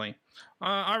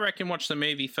 I reckon watch the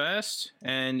movie first,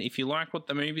 and if you like what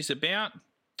the movie's about,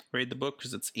 read the book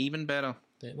because it's even better.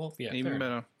 Yeah, well, yeah, even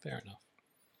better. Fair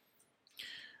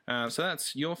enough. So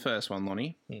that's your first one,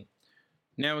 Lonnie.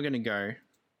 Now we're going to go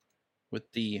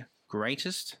with the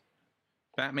greatest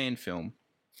Batman film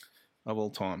of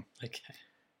all time. Okay.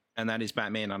 And that is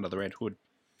Batman Under the Red Hood.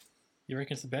 You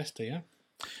reckon it's the best, do you?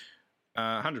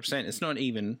 100%. It's not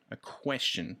even a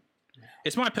question.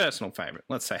 It's my personal favourite.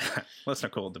 Let's say that. Let's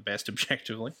not call it the best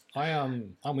objectively.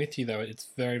 I'm with you, though. It's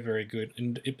very, very good.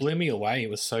 And it blew me away.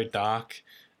 It was so dark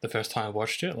the first time I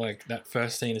watched it. Like, that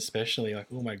first scene especially. Like,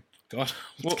 oh my God,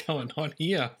 what's going on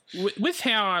here? With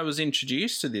how I was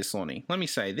introduced to this, Lonnie, let me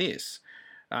say this.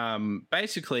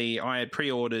 Basically, I had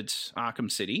pre-ordered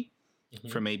Arkham City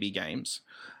from EB Games.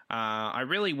 I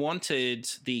really wanted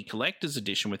the collector's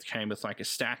edition, which came with like a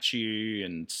statue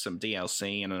and some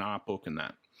DLC and an art book and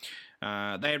that.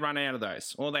 They had run out of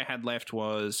those. All they had left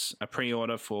was a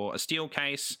pre-order for a steel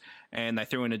case, and they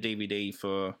threw in a DVD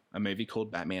for a movie called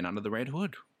Batman Under the Red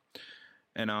Hood.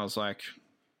 And I was like,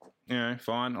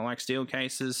 fine, I like steel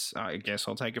cases. I guess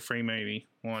I'll take a free movie.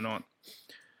 Why not?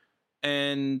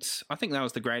 And I think that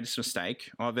was the greatest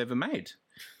mistake I've ever made,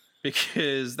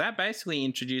 because that basically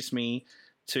introduced me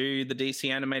to the DC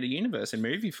animated universe in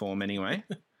movie form anyway.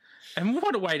 And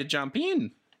what a way to jump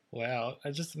in. Wow.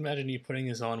 I just imagine you putting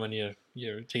this on when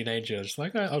you're a teenager. Just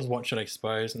like, I was watching, I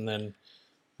suppose, and then,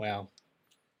 wow,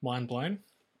 mind blown.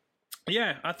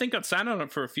 Yeah, I think I'd sat on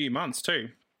it for a few months too.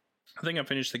 I think I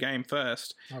finished the game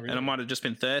first. Oh, really? And I might have just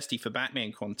been thirsty for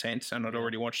Batman content, and I'd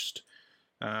already watched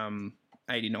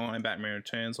 89, Batman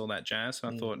Returns, all that jazz. So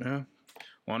I thought,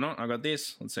 why not? I got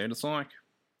this. Let's see what it's like.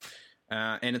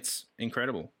 And it's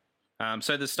incredible.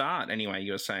 So the start, anyway,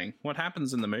 you were saying. What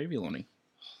happens in the movie, Lonnie?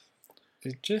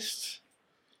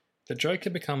 The Joker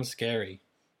becomes scary,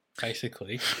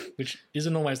 basically, which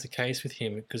isn't always the case with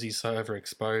him because he's so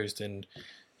overexposed. And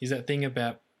he's that thing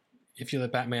about if you're the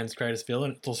Batman's greatest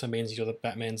villain, it also means you're the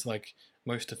Batman's like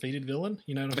most defeated villain.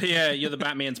 You know what I mean? Yeah, you're the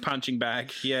Batman's punching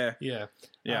bag. Yeah. Yeah.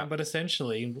 Yeah. But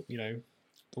essentially, you know,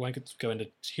 I won't go into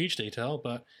huge detail,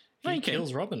 but he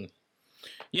kills Robin.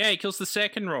 Yeah, he kills the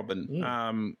second Robin,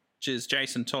 which is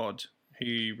Jason Todd,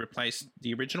 who replaced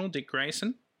the original Dick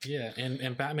Grayson. Yeah,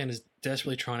 and Batman is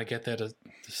desperately trying to get there to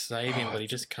save him, but he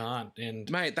just can't. And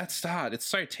mate, that start, it's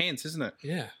so tense, isn't it?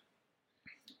 Yeah.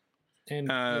 And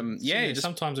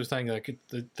sometimes we're saying like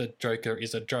the Joker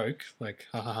is a joke, like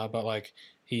ha ha ha, but like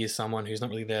he is someone who's not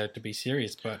really there to be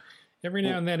serious. But every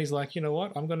now and then he's like, you know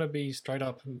what, I'm going to be straight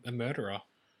up a murderer.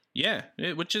 Yeah,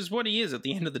 which is what he is at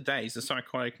the end of the day. He's a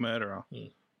psychotic murderer.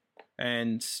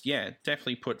 And yeah,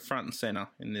 definitely put front and center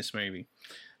in this movie.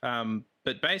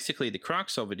 But basically the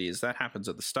crux of it is that happens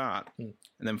at the start. And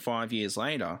then 5 years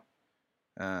later,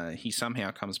 he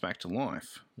somehow comes back to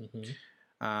life.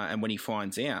 And when he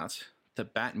finds out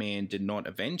that Batman did not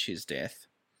avenge his death,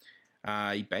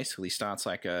 he basically starts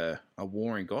like a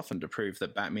war in Gotham to prove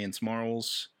that Batman's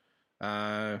morals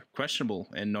are questionable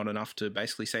and not enough to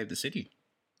basically save the city.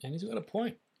 And he's got a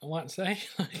point, I might say.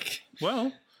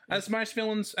 Well, as most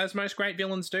great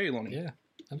villains do, Lonnie. Yeah,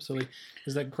 absolutely.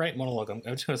 There's that great monologue. I'm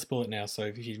just going to spoil it now, so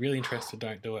if you're really interested,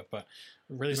 don't do it. But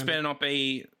really, this better not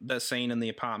be the scene in the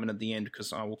apartment at the end,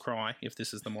 because I will cry if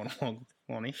this is the monologue,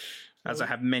 Lonnie, as I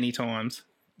have many times.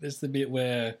 There's the bit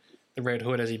where the Red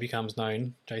Hood, as he becomes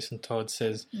known, Jason Todd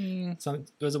says,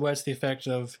 there's a word to the effect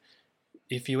of,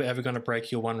 if you were ever going to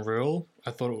break your one rule,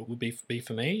 I thought it would be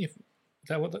for me. Is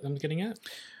that what I'm getting at?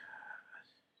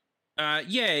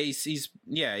 He's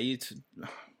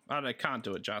I can't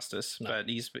do it justice, but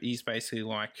he's basically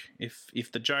like,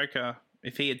 if the Joker,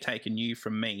 if he had taken you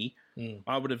from me,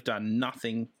 I would have done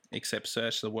nothing except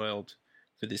search the world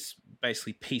for this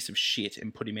basically piece of shit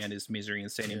and put him out of his misery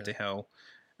and send him to hell.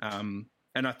 And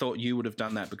I thought you would have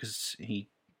done that because he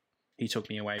took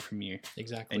me away from you.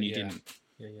 Exactly. And you didn't.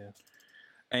 Yeah.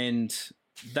 And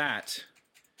that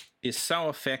is so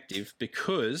effective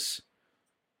because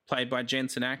played by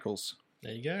Jensen Ackles.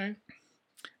 There you go.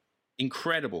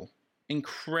 Incredible.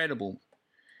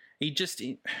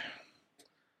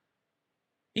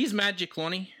 He's magic,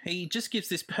 Lonnie. He just gives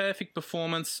this perfect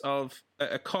performance of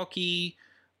a cocky,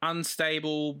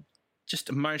 unstable, just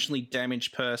emotionally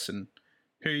damaged person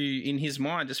who, in his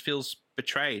mind, just feels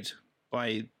betrayed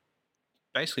by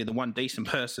basically the one decent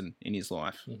person in his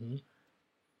life. And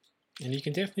you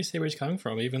can definitely see where he's coming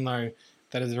from, even though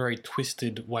that is a very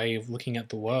twisted way of looking at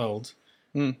the world.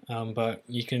 But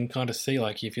you can kind of see,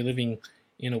 like, if you're living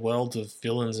in a world of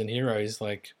villains and heroes,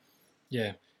 like,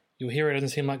 yeah, your hero doesn't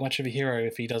seem like much of a hero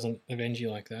if he doesn't avenge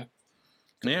you like that.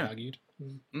 Argued.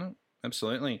 No,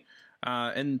 absolutely.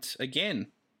 And again,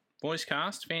 voice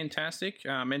cast, fantastic.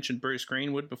 I mentioned Bruce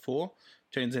Greenwood before.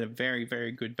 Turns in a very,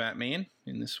 very good Batman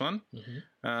in this one.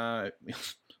 Also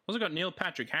got Neil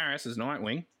Patrick Harris as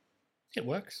Nightwing. It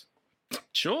works.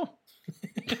 Sure.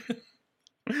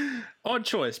 Odd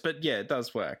choice, but yeah, it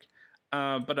does work.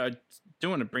 But I do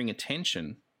want to bring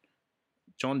attention,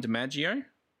 John DiMaggio.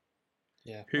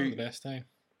 Yeah, one of the best, eh?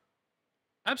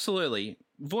 Absolutely.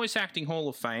 Voice acting Hall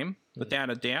of Fame, without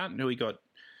a doubt. Who we got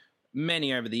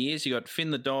many over the years. You got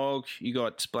Finn the Dog, you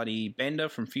got bloody Bender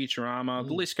from Futurama.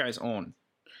 The list goes on.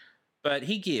 But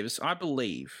he gives, I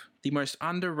believe, the most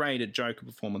underrated Joker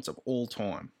performance of all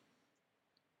time.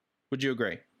 Would you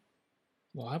agree?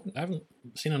 Well, I haven't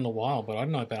seen it in a while, but I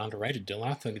don't know about underrated, Dylan.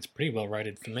 I think it's pretty well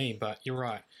rated for me, but you're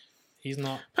right. He's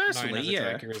not personally, known as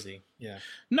a Joker, is he? Yeah.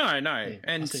 No.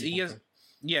 And he has,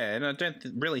 and I don't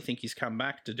really think he's come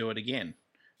back to do it again.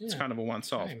 Yeah, it's kind of a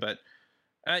once-off, but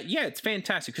it's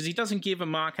fantastic because he doesn't give a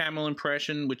Mark Hamill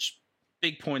impression, which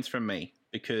big points from me,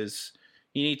 because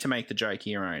you need to make the joke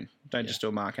your own. Don't just do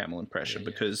a Mark Hamill impression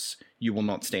because you will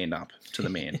not stand up to the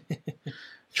man.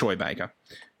 Troy Baker.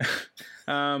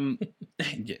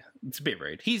 It's a bit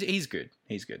rude. He's good.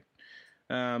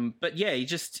 But yeah,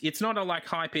 it's not a like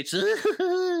high-pitched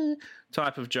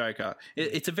type of Joker.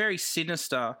 It's a very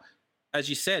sinister, as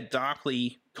you said,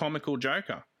 darkly comical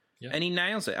Joker. Yep. And he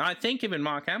nails it. I think even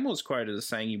Mark Hamill was quoted as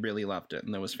saying he really loved it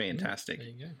and that was fantastic. There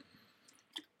you go.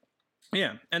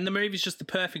 Yeah, and the movie's just the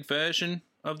perfect version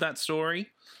of that story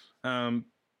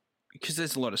because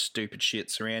there's a lot of stupid shit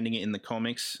surrounding it in the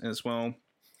comics as well.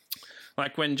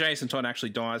 Like when Jason Todd actually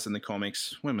dies in the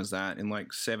comics, when was that? In like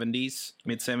 70s,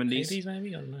 mid-70s? 80s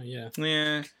maybe? I don't know, yeah.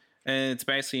 Yeah, and it's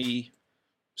basically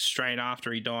straight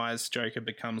after he dies, Joker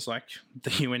becomes like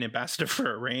the UN ambassador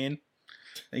for Iran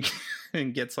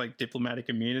and gets like diplomatic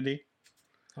immunity.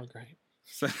 Oh, great.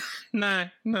 So no,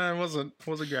 it wasn't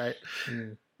great.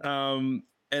 And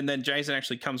then Jason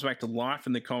actually comes back to life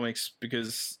in the comics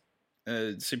because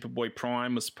Superboy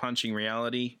Prime was punching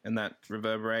reality, and that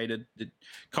reverberated.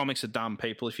 Comics are dumb,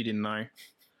 people, if you didn't know.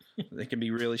 They can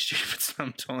be really stupid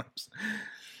sometimes.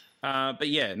 But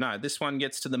yeah, no, this one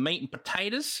gets to the meat and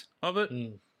potatoes of it,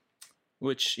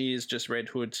 which is just Red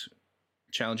Hood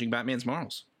challenging Batman's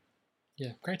morals.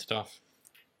 Yeah, great stuff.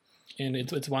 And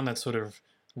it's one that sort of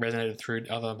resonated through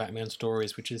other Batman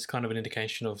stories, which is kind of an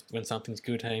indication of when something's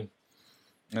good, hey?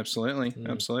 Absolutely,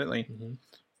 absolutely. Mm-hmm.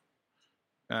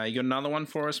 You got another one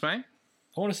for us, mate?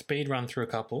 I want to speed run through a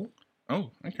couple.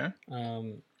 Oh, okay.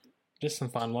 Just some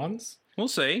fun ones. We'll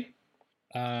see.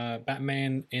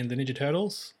 Batman and the Ninja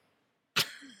Turtles.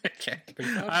 Okay.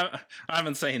 I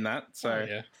haven't seen that, so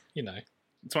yeah, you know.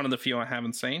 It's one of the few I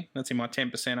haven't seen. That's in my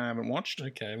 10% I haven't watched.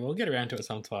 Okay, we'll get around to it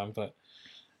sometime, but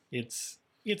it's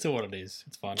what it is.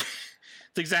 It's fun.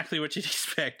 It's exactly what you'd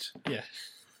expect. Yeah.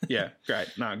 Yeah, great.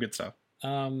 No, good stuff.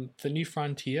 The New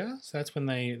Frontier, so that's when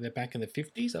they're back in the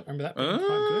 50s. I remember that being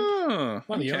quite good.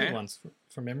 One of the early ones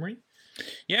from memory.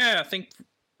 Yeah, I think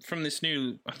from this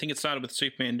new, I think it started with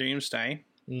Superman Doomsday.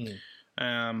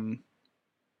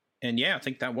 And yeah, I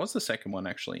think that was the second one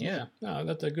actually. Yeah. No,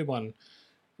 that's a good one.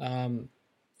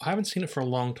 I haven't seen it for a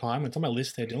long time. It's on my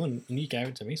list there, Dylan, and you gave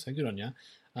it to me, so good on you.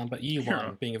 But Year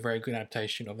One being a very good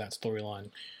adaptation of that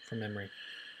storyline from memory.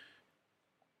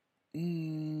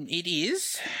 It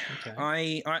is.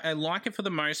 Okay. I like it for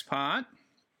the most part.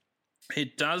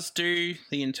 It does do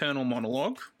the internal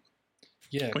monologue,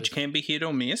 which can be hit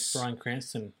or miss. Bryan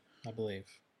Cranston, I believe.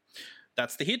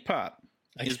 That's the hit part.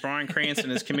 Is Bryan Cranston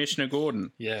as Commissioner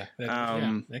Gordon? Yeah,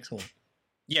 excellent.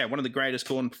 Yeah, one of the greatest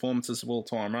Gordon performances of all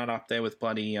time, right up there with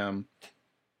bloody Gary.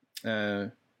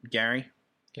 Gary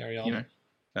Oldman. You know,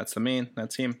 that's the man.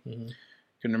 That's him. Mm-hmm.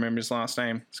 Couldn't remember his last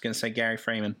name. I was going to say Gary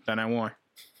Freeman. Don't know why.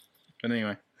 But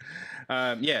anyway.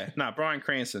 Bryan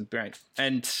Cranston, great.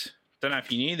 And don't know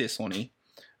if you knew this, Lonnie.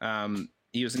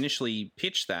 He was initially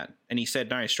pitched that, and he said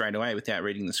no straight away without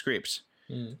reading the script.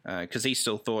 Because he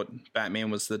still thought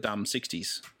Batman was the dumb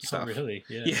 60s stuff. Oh, really?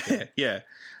 Yeah. Yeah.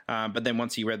 But then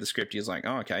once he read the script, he was like,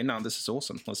 oh, okay, no, this is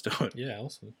awesome. Let's do it. Yeah,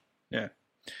 awesome. Yeah.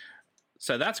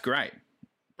 So that's great.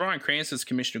 Bryan Cranston's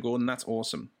Commissioner Gordon, that's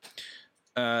awesome.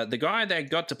 The guy that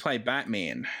got to play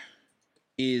Batman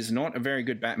is not a very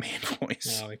good Batman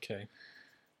voice. Oh, okay.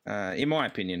 In my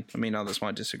opinion. I mean, others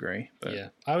might disagree. But yeah,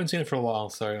 I haven't seen it for a while,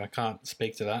 so I can't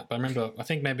speak to that. But I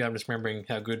think maybe I'm just remembering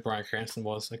how good Bryan Cranston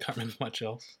was. I can't remember much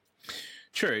else.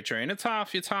 True. And it's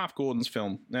half Gordon's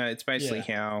film. It's basically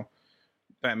how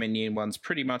Batman Year One's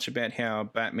pretty much about how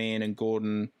Batman and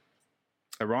Gordon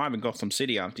arrive in Gotham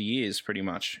City after years, pretty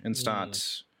much, and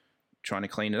start trying to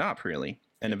clean it up, really,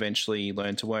 and eventually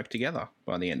learn to work together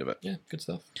by the end of it. Yeah, good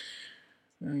stuff.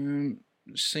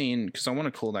 Seeing, because I want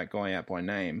to call that guy out by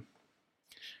name,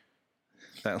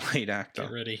 that lead actor.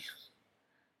 Get ready.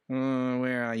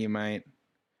 Where are you, mate?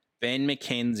 Ben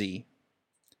McKenzie.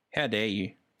 How dare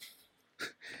you?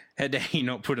 How dare you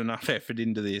not put enough effort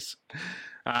into this?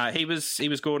 He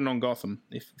was Gordon on Gotham,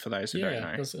 for those who don't know.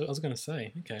 I was going to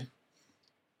say. Okay.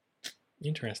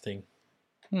 Interesting.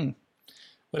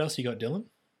 What else you got, Dylan?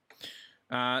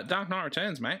 Dark Knight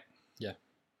Returns, mate. Yeah.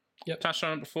 Yep. Touched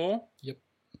on it before. Yep.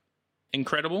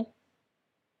 Incredible.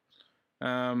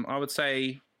 I would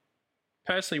say,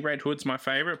 personally, Red Hood's my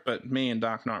favourite, but me and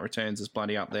Dark Knight Returns is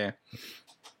bloody up there.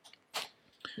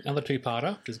 Another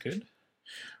two-parter, which is good.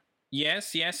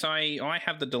 Yes, I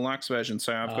have the deluxe version,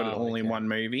 so I've got it all in one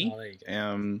movie. Oh, there you go.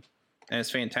 And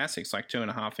it's fantastic. It's like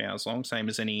 2.5 hours long, same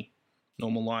as any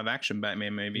normal live-action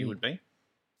Batman movie would be.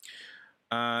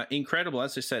 Incredible.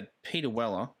 As I said, Peter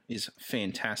Weller is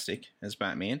fantastic as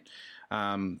Batman.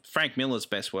 Frank Miller's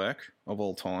best work of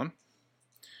all time,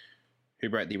 who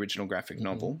wrote the original graphic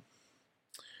novel.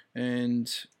 And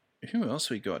who else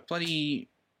we got? Bloody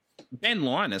Ben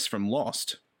Linus from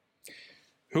Lost.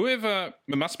 It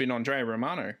must have been Andrea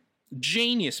Romano.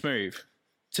 Genius move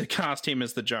to cast him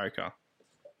as the Joker.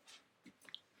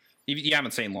 You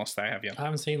haven't seen Lost, though, have you? I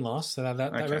haven't seen Lost, so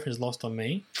that reference is lost on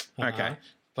me. Okay.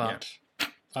 But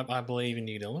I believe in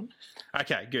you, Dylan.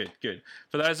 Okay, good.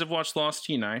 For those who've watched Lost,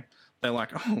 they're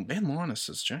like, oh, Ben Linus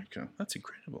as Joker. That's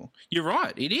incredible. You're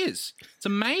right. It is. It's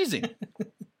amazing.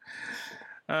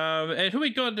 And who we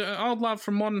got? Old love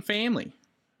from Modern Family.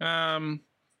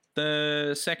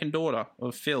 The second daughter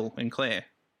of Phil and Claire.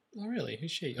 Oh, really?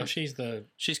 Who's she? Oh, she's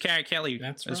Carrie Kelly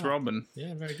as Robin.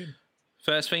 Yeah, very good.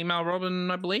 First female Robin,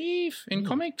 I believe, in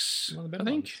comics. One of the better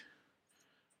I think. ones.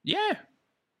 Yeah.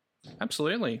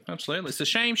 Absolutely. It's a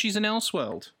shame she's in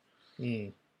Elseworld.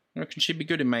 I reckon she'd be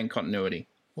good in main continuity.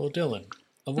 Well, Dylan,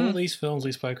 of all these films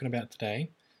we've spoken about today,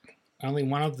 only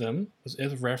one of them was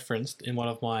ever referenced in one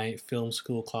of my film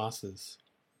school classes.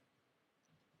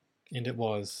 And it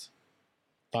was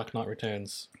Dark Knight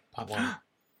Returns Part 1.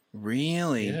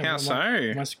 Really? Yeah, How so?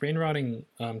 My screenwriting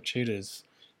tutors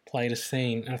played a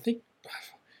scene, and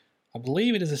I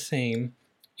believe it is a scene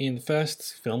in the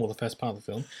first film, or the first part of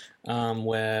the film,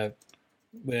 where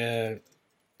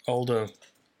older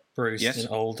Bruce and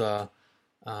older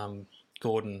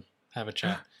Gordon have a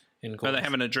chat. Are they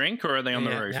having a drink, or are they on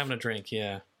the roof? They're having a drink,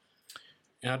 yeah.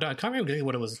 And I can't remember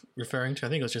what it was referring to. I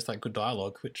think it was just like good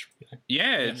dialogue, which...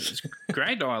 It's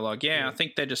great dialogue, yeah. I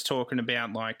think they're just talking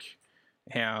about, like,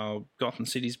 how Gotham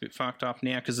City's a bit fucked up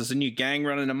now because there's a new gang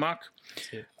running amok.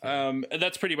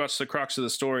 That's pretty much the crux of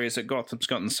the story, is that Gotham's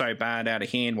gotten so bad out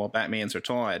of hand while Batman's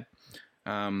retired.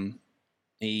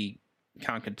 He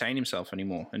can't contain himself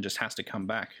anymore and just has to come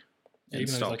back. Even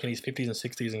though he's like in his 50s and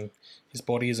 60s and his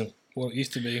body isn't what it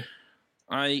used to be.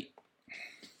 I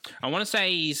want to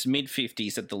say he's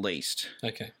mid-50s at the least.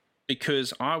 Okay.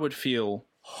 Because I would feel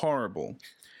horrible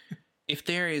if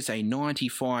there is a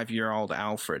 95-year-old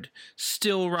Alfred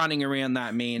still running around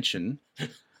that mansion,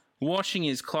 washing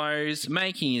his clothes,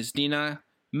 making his dinner,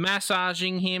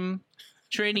 massaging him,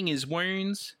 treating his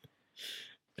wounds.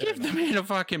 Give the man a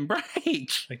fucking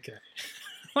break. Okay.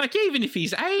 Like, even if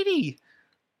he's 80,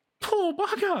 poor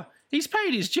bugger, he's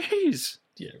paid his dues.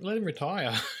 Yeah, let him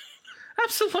retire.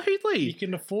 Absolutely. You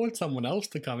can afford someone else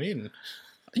to come in.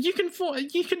 You can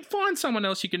find someone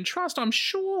else you can trust, I'm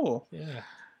sure. Yeah.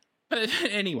 But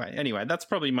anyway, that's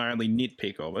probably my only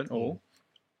nitpick of it all.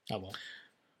 Oh, well.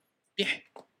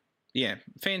 Yeah,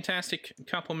 fantastic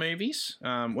couple movies.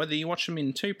 Whether you watch them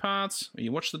in 2 parts or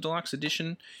you watch the deluxe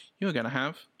edition, you're going to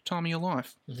have time of your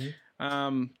life.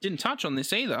 Mm-hmm. Didn't touch on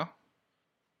this either.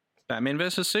 Batman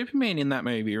vs. Superman in that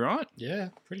movie, right? Yeah,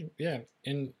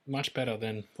 and much better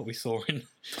than what we saw in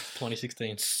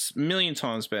 2016. A million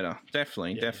times better,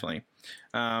 definitely.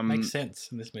 Makes sense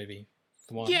in this movie.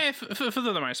 Yeah, for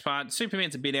the most part.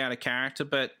 Superman's a bit out of character,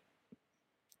 but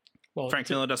Frank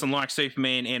Miller doesn't like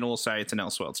Superman, and also it's an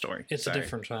Elseworld story. It's a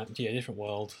different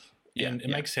world. Yeah, and it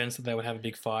makes sense that they would have a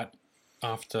big fight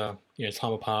after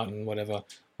time apart and whatever,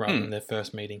 rather than their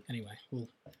first meeting. Anyway, we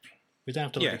don't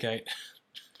have to litigate.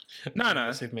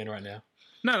 No, Superman right now.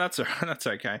 No, that's all right. That's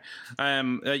okay.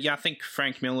 I think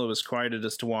Frank Miller was quoted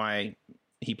as to why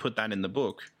he put that in the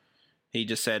book. He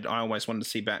just said, I always wanted to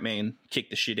see Batman kick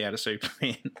the shit out of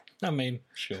Superman. I mean,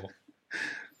 sure.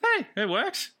 Hey, it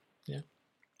works. Yeah.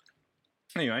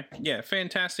 Anyway,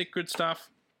 fantastic, good stuff.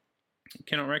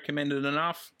 Cannot recommend it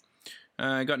enough.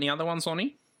 Got any other ones,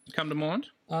 Lonnie, come to mind?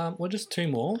 Well, just 2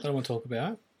 more that I want to talk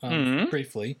about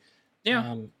briefly.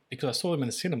 Yeah. Because I saw them in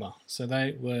the cinema. So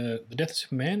they were The Death of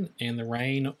Superman and The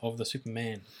Reign of the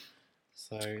Superman.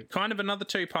 So kind of another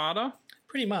 2-parter?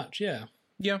 Pretty much, yeah.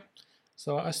 Yeah.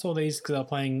 So I saw these because they were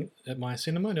playing at my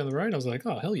cinema down the road. I was like,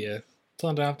 oh, hell yeah.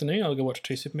 Sunday afternoon, I'll go watch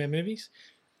 2 Superman movies.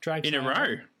 In a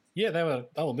row? Yeah, they were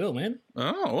double bill, man.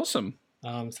 Oh, awesome.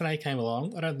 Sanae came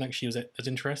along. I don't think she was as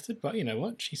interested, but you know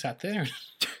what? She sat there.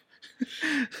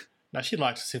 No, she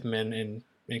liked Superman and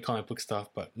comic book stuff,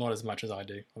 but not as much as I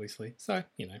do, obviously. So,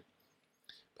 but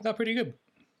they're pretty good.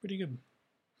 Pretty good.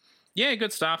 Yeah,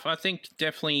 good stuff. I think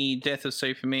definitely Death of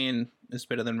Superman is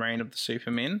better than Reign of the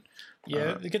Superman.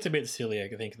 Yeah, it gets a bit silly, I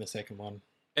think, in the second one.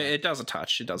 It does a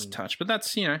touch. It does a touch. But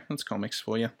that's, that's comics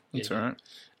for you. That's all right. And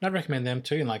I'd recommend them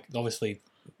too. And, obviously,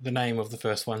 the name of the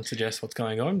first one suggests what's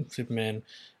going on. Superman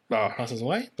passes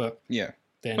away. But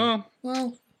then,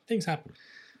 well, things happen.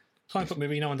 Comic book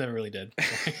movie, no one's ever really dead.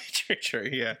 So. True,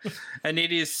 yeah. And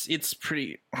it's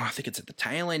pretty... I think it's at the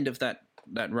tail end of that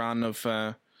run of...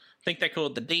 I think they call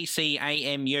it the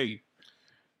DCAMU.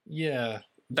 Yeah.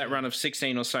 That run of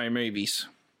 16 or so movies.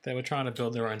 They were trying to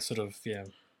build their own sort of,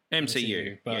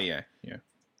 MCU. But yeah.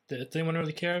 Did anyone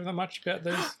really care that much about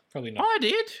those? Probably not. I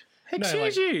did.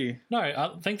 Excuse you. No,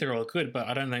 I think they're all good, but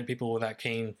I don't think people were that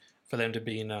keen for them to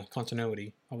be in a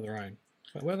continuity of their own.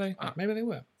 But were they? Maybe they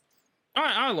were.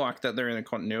 I like that they're in a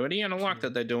continuity, and I like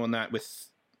that they're doing that with,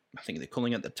 I think they're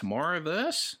calling it the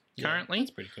Tomorrowverse currently.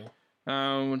 That's pretty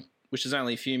cool. Which is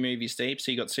only a few movies deep.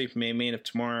 So you got Superman, Man of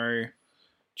Tomorrow,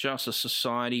 Justice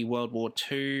Society, World War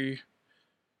II,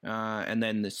 and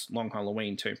then this Long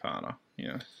Halloween 2-parter.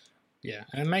 Yeah. Yeah,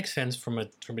 and it makes sense from a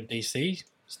DC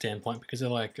standpoint because they're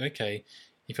like, okay,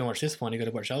 if you watch this one, you got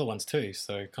to watch other ones too.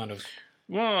 So kind of.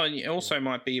 Well, it also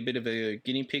might be a bit of a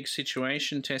guinea pig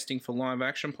situation, testing for live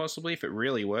action possibly, if it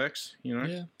really works,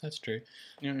 Yeah, that's true.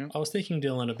 Yeah. I was thinking,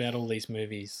 Dylan, about all these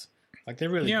movies. They're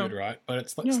really good, right? But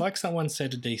it's like someone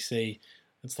said to DC,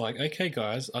 it's like, okay,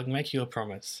 guys, I'll make you a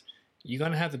promise. You're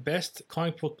going to have the best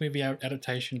comic book movie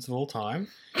adaptations of all time.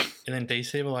 And then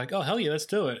DC were like, oh, hell yeah, let's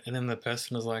do it. And then the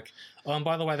person was like, oh, and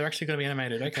by the way, they're actually going to be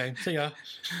animated. Okay, see ya.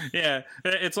 Yeah,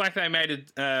 it's like they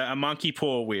made a monkey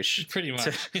paw wish. Pretty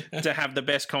much. to have the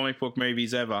best comic book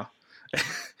movies ever.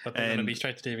 But they're going to be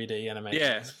straight to DVD animation.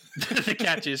 Yeah, the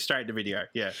catch is straight to video,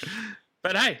 yeah.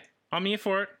 But hey, I'm here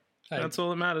for it. Hey, that's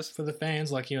all that matters. For the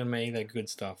fans like you and me, they're good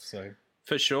stuff. So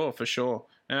For sure.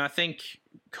 And I think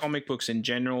comic books in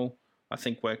general, I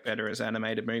think work better as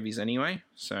animated movies anyway,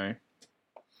 so...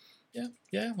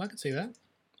 Yeah, I can see that.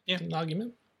 Yeah. An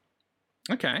argument.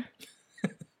 Okay.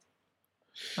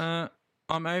 I'm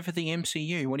over the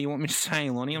MCU. What do you want me to say,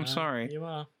 Lonnie? I'm sorry. You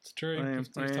are. It's true.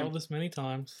 You've told us many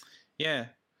times. Yeah.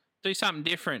 Do something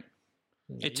different.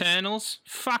 Eternals?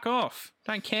 Fuck off.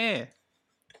 Don't care.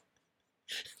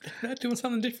 They're doing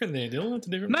something different there, Dylan. It's a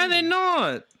different No, movie. they're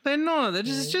not. They're not.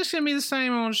 It's just going to be the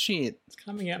same old shit. It's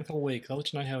coming out in a couple of weeks. I'll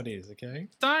let you know how it is, okay?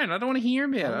 I don't want to hear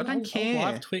about it. I don't care.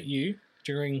 I'll live tweet you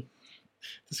during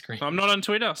the screen. I'm not on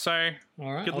Twitter, so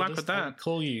All right, good luck with that. I'll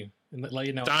call you and let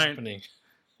you know what's Don't. happening.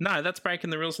 No, that's breaking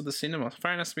the rules of the cinema.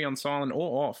 Phone has to be on silent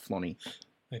or off, Lonnie.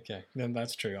 Okay, then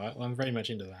that's true. I'm very much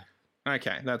into that.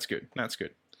 Okay, that's good.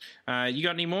 You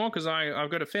got any more? Because I've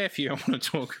got a fair few I want to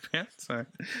talk about. So,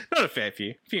 not a fair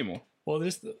few, a few more. Well,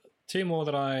 there's one more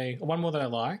that I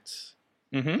liked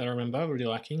that I remember really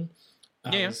liking.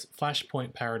 Was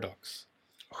Flashpoint Paradox.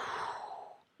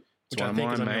 Which I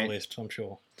think is on your list, I'm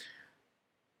sure.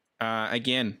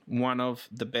 Again, one of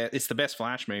the best. It's the best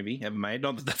Flash movie ever made.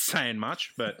 Not that that's saying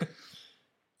much, but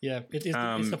yeah, it's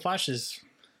the Flash's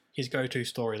his go-to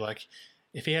story. Like,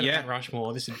 if he had a Mount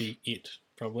Rushmore, this would be it,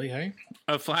 probably. Hey,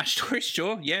 a Flash story,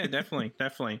 sure. Yeah, definitely.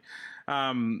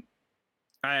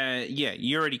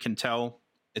 You already can tell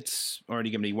it's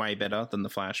already going to be way better than the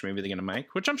Flash movie they're going to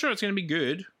make, which I'm sure it's going to be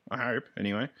good. I hope,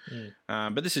 anyway.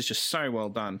 But this is just so well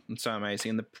done and so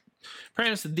amazing. And the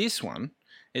premise of this one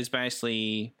is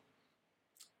basically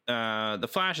the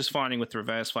Flash is fighting with the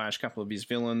Reverse Flash, a couple of his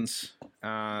villains.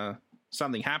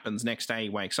 Something happens. Next day he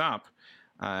wakes up.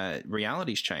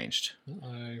 Reality's changed.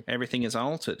 Everything is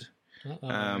altered.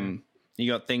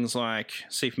 You got things like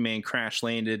Superman crash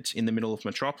landed in the middle of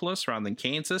Metropolis rather than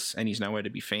Kansas, and he's nowhere to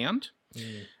be found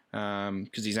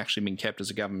because he's actually been kept as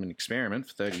a government experiment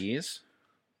for 30 years,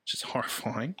 which is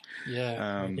horrifying.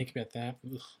 Yeah, think about that.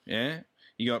 Ugh. Yeah.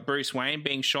 You got Bruce Wayne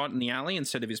being shot in the alley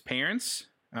instead of his parents.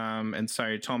 And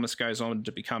so Thomas goes on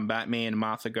to become Batman and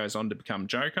Martha goes on to become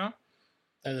Joker.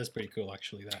 That's pretty cool,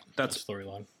 actually, that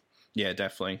storyline. Yeah,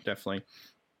 definitely.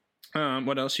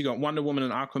 What else? You got Wonder Woman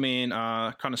and Aquaman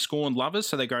are kind of scorned lovers,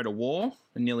 so they go to war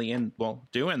and nearly end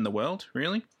the world,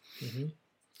 really. Mm-hmm.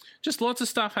 Just lots of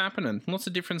stuff happening, lots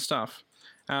of different stuff.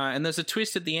 And there's a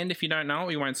twist at the end. If you don't know it,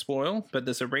 we won't spoil, but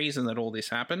there's a reason that all this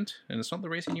happened, and it's not the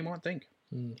reason you might think.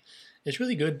 It's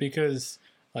really good because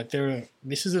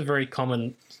this is a very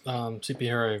common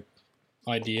superhero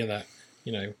idea that,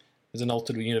 there's an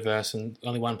alternate universe and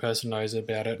only one person knows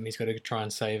about it and he's got to try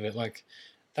and save it. Like,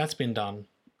 that's been done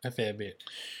a fair bit.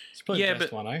 It's probably the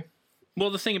best one, eh? Well,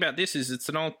 the thing about this is it's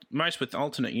most with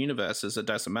alternate universes, it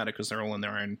doesn't matter because they're all in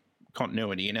their own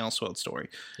continuity and Elseworld story.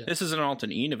 Yeah. This is an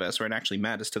alternate universe where it actually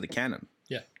matters to the canon.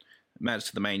 Yeah. It matters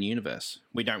to the main universe.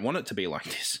 We don't want it to be like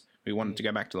this. We want it to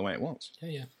go back to the way it was.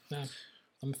 Yeah. No,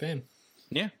 I'm a fan.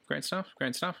 Yeah, great stuff.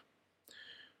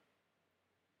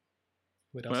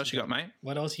 What else you got, mate?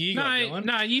 What else you got, Dylan?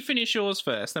 No, you finish yours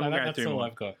first, then we'll go through That's all more.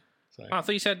 I've got. So. Oh, I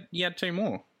thought you said you had two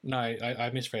more. No, I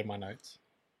misread my notes.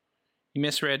 You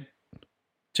misread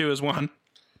 2 as 1?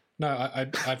 No,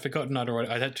 I'd forgotten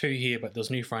I had 2 here, but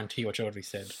there's New Frontier, which I already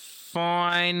said.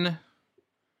 Fine.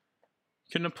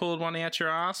 Couldn't have pulled one out your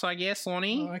ass, I guess,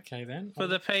 Lonnie. Oh, okay, then. For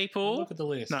the people. I'll look at the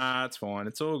list. Nah, it's fine.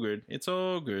 It's all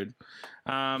good.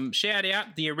 Shout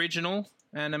out the original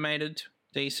animated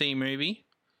DC movie.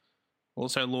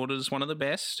 Also lauded as one of the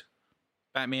best.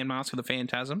 Batman Mask of the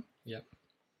Phantasm. Yep.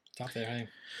 It's up there, hey?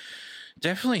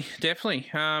 Definitely.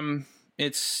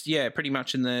 It's pretty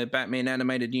much in the Batman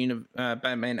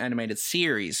animated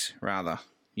series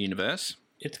universe.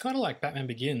 It's kind of like Batman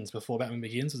Begins before Batman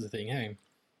Begins was a thing, hey?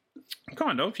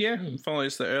 Kind of, yeah. It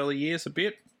follows the early years a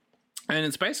bit, and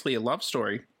it's basically a love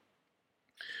story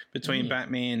between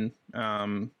Batman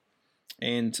and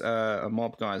a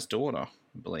mob guy's daughter,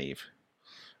 I believe.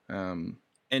 And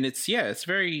it's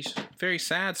very, very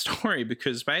sad story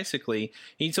because basically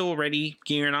he's already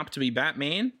gearing up to be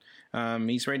Batman.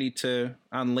 He's ready to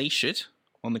unleash it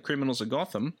on the criminals of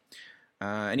Gotham,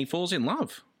 and he falls in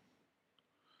love.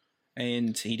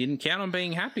 And he didn't count on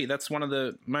being happy. That's one of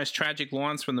the most tragic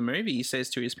lines from the movie. He says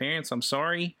to his parents, "I'm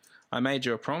sorry, I made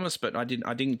you a promise, but I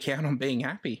didn't count on being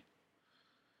happy."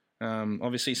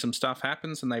 Obviously, some stuff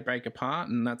happens and they break apart,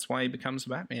 and that's why he becomes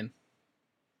Batman.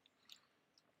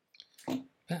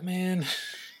 Batman,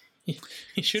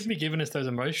 he shouldn't be giving us those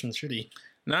emotions, should he?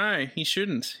 No, he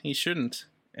shouldn't. He shouldn't.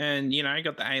 And, you know, he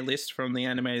got the A-list from the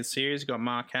animated series. He got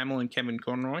Mark Hamill and Kevin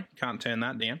Conroy. Can't turn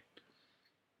that down.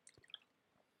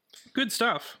 Good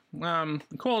stuff. The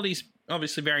quality's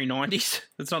obviously very 90s.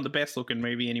 It's not the best-looking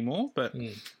movie anymore, but,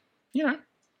 you know.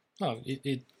 Oh,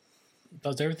 it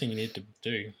does everything you need to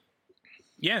do.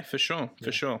 Yeah, for sure,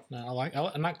 for sure. No, I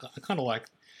kind of like,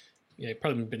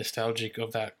 probably a bit nostalgic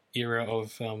of that era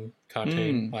of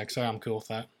cartoon. Like, so I'm cool with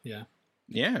that. Yeah.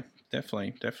 Yeah,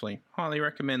 definitely. Highly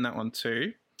recommend that one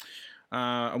too.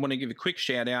 I want to give a quick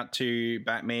shout out to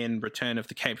Batman Return of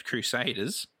the Caped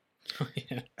Crusaders,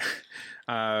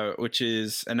 which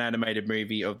is an animated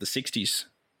movie of the 60s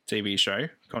TV show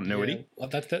continuity. Yeah,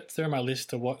 that's there on my list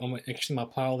to watch. Actually, my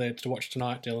pile there to watch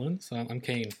tonight, Dylan. So I'm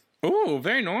keen. Oh,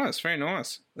 very nice, very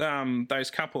nice.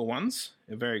 Those couple ones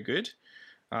are very good.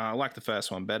 I like the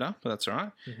first one better, but that's all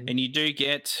right. Mm-hmm. And you do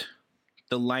get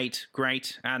the late,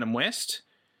 great Adam West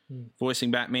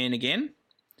voicing Batman again.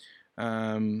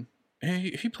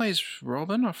 Who plays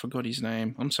Robin? I forgot his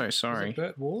name. I'm so sorry. Is it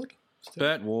Burt Ward?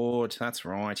 Burt Ward, that's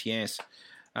right, yes.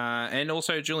 And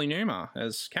also Julie Newmar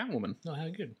as Catwoman. Oh, how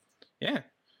good. Yeah.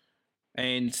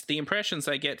 And the impressions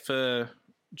they get for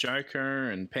Joker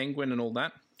and Penguin and all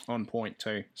that, on point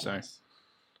too. So, nice.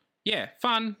 Yeah,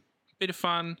 fun. Bit of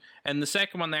fun. And the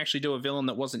second one, they actually do a villain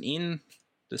that wasn't in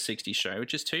the 60s show,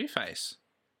 which is Two-Face.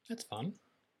 That's fun.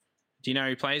 Do you know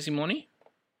who plays him, Lonnie?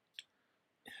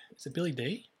 Is it Billy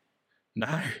D?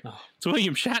 No. Oh. It's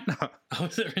William Shatner. Oh,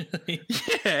 is it really?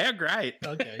 Yeah, how great.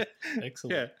 Okay,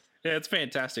 excellent. Yeah, it's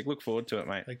fantastic. Look forward to it,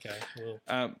 mate. Okay,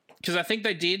 well. Because I think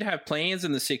they did have plans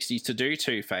in the 60s to do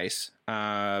Two-Face,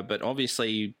 but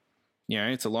obviously, you know,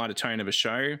 it's a lighter tone of a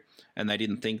show, and they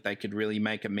didn't think they could really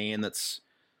make a man that's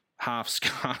half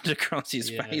scarred across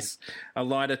his face a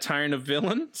lighter tone of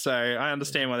villain. So I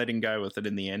understand why they didn't go with it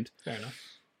in the end. Fair enough.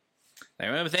 They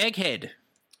went with Egghead.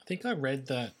 I think I read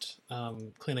that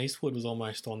Clint Eastwood was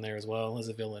almost on there as well as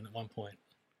a villain at one point.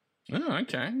 Oh,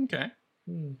 okay. I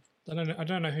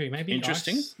don't know who. Maybe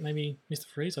interesting. Ice, maybe Mr.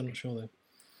 Freeze. I'm not sure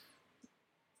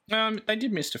though. They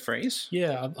did Mr. Freeze.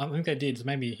 Yeah, I think they did.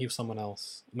 Maybe he was someone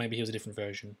else. Maybe he was a different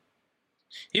version.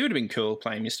 He would have been cool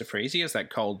playing Mr. Freeze. He has that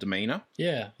cold demeanour.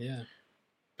 Yeah.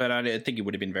 But I think he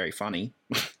would have been very funny.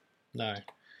 No.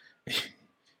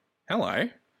 Hello.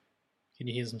 Can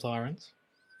you hear some sirens?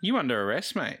 You under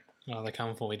arrest, mate. Oh, they're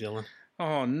coming for me, Dylan.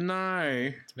 Oh,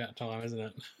 no. It's about time, isn't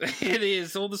it? It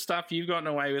is. All the stuff you've gotten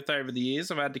away with over the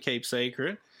years, I've had to keep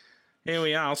secret. Here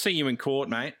we are. I'll see you in court,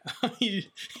 mate.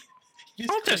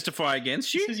 I'll testify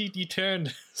against you. You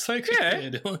turned so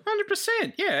quickly, Dylan.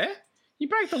 100%, yeah. You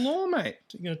break the law, mate.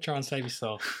 You're going to try and save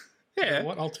yourself. Yeah.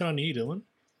 What? I'll turn on you, Dylan.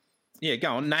 Yeah,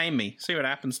 go on. Name me. See what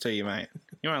happens to you, mate.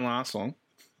 You won't last long.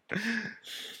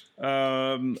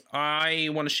 I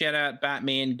want to shout out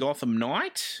Batman Gotham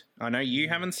Knight. I know you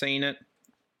haven't seen it.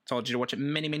 Told you to watch it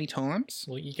many, many times.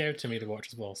 Well, you gave it to me to watch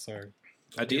as well, so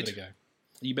I did. Give it a go.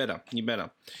 You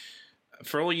better.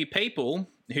 For all you people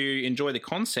who enjoy the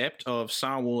concept of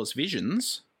Star Wars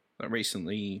Visions that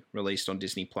recently released on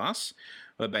Disney Plus,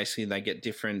 where basically they get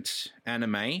different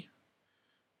animation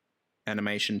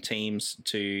teams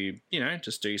to,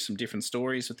 just do some different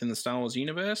stories within the Star Wars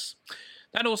universe.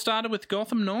 That all started with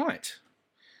Gotham Knight.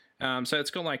 So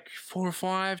it's got like 4 or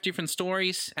 5 different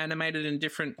stories animated in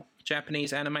different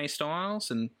Japanese anime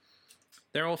styles, and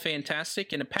they're all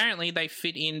fantastic. And apparently they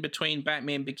fit in between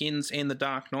Batman Begins and The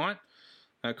Dark Knight,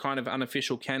 a kind of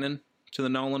unofficial canon to the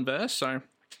Nolan verse. So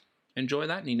enjoy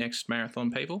that in your next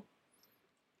marathon, people.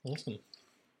 Awesome.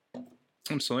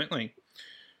 Absolutely.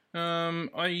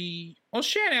 I'll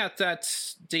shout out that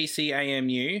DC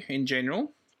AMU in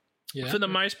general. Yeah. For the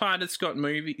most part, it's got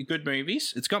good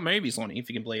movies. It's got movies on it, if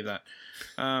you can believe that.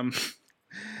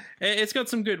 It's got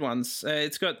some good ones.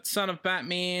 It's got Son of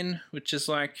Batman, which is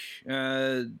like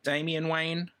Damian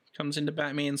Wayne comes into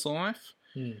Batman's life,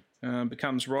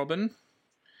 becomes Robin.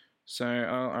 So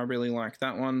I really like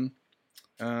that one.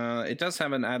 It does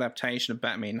have an adaptation of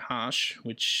Batman Hush,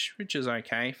 which is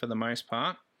okay for the most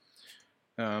part.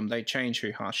 They change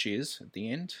who Hush is at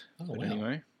the end. Oh, wow.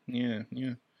 Anyway, yeah.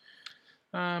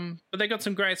 But they got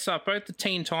some great stuff. Both the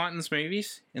Teen Titans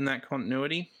movies in that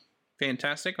continuity,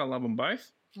 fantastic. I love them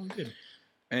both. Oh, good.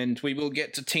 And we will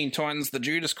get to Teen Titans: The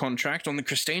Judas Contract on the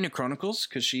Christina Chronicles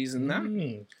because she's in that.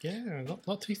 Yeah,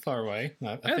 not too far away.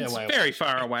 No, it's very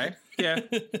far away. Yeah.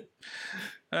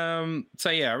 So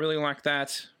yeah, I really like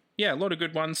that. Yeah, a lot of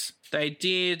good ones. They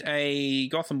did a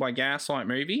Gotham by Gaslight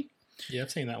movie. Yeah,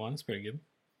 I've seen that one. It's pretty good.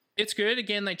 It's good.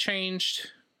 Again, they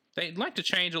like to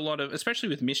change a lot of, especially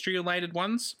with mystery-related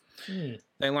ones.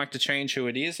 They like to change who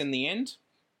it is in the end.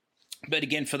 But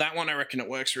again, for that one, I reckon it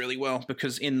works really well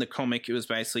because in the comic, it was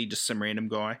basically just some random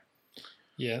guy.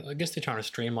 Yeah, I guess they're trying to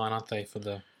streamline, aren't they, for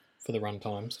the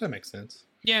runtime? So that makes sense.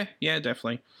 Yeah,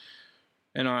 definitely.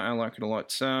 And I like it a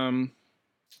lot.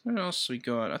 What else we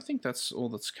got? I think that's all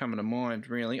that's coming to mind,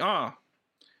 really.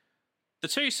 The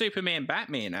two Superman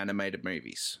Batman animated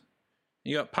movies.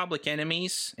 You got Public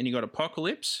Enemies and you got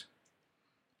Apocalypse.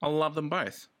 I love them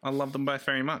both. I love them both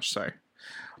very much. So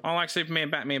I like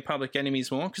Superman, Batman, Public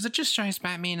Enemies more because it just shows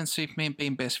Batman and Superman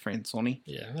being best friends, Lonnie.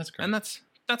 Yeah, that's great. And that's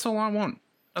all I want.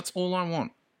 That's all I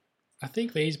want. I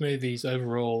think these movies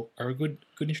overall are a good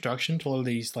introduction to all of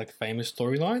these like famous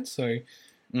storylines. So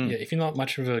yeah, if you're not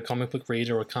much of a comic book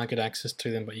reader or can't get access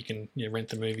to them, but you can rent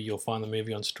the movie, you'll find the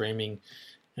movie on streaming,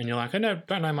 and you're like, don't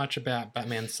know much about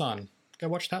Batman's son. Go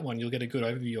watch that one. You'll get a good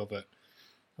overview of it.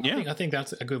 I think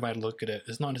that's a good way to look at it.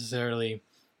 It's not necessarily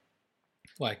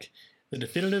like the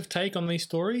definitive take on these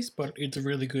stories, but it's a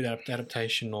really good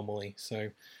adaptation normally.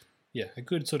 So yeah, a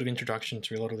good sort of introduction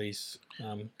to a lot of these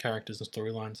characters and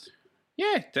storylines.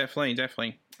 Yeah,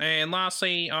 definitely. And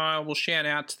lastly, I will shout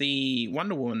out the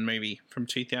Wonder Woman movie from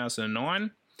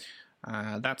 2009.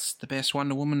 That's the best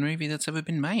Wonder Woman movie that's ever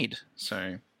been made.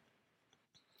 So,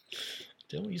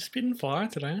 Dylan, you're spitting fire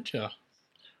today, aren't you?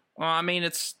 I mean,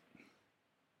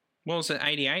 what was it,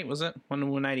 88, was it? Wonder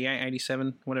Woman 88,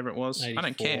 87, whatever it was. 84. I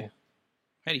don't care.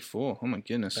 84, oh my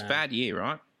goodness. Bad year,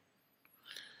 right?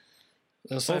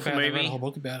 It was so Awful bad, I movie. read a whole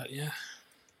book about it, yeah.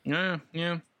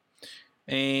 Yeah.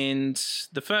 And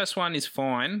the first one is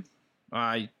fine.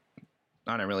 I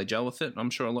don't really gel with it.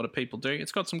 I'm sure a lot of people do.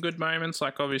 It's got some good moments,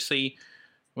 like obviously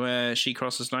where she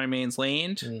crosses no man's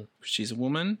land. She's a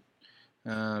woman.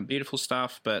 Beautiful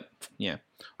stuff, but yeah,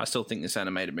 I still think this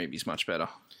animated movie is much better.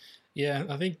 Yeah,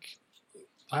 I think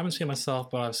I haven't seen it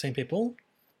myself, but I've seen people,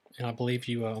 and I believe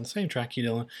you are on the same track, you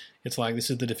Dylan. It's like this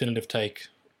is the definitive take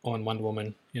on Wonder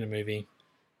Woman in a movie.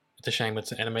 It's a shame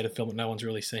it's an animated film that no one's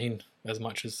really seen as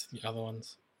much as the other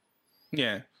ones.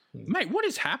 Yeah. Mate, what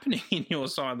is happening in your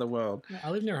side of the world?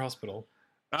 I live near a hospital.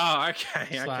 Oh,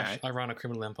 okay. I run a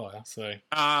criminal empire, so...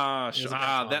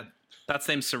 That's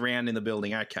them surrounding the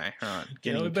building. Okay, all right.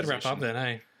 We better wrap up then,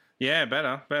 hey? Yeah,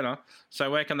 better. So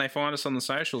where can they find us on the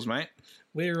socials, mate?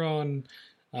 We're on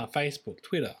Facebook,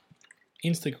 Twitter,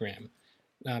 Instagram.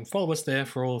 Follow us there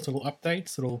for all little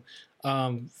updates, little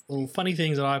funny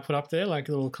things that I put up there, like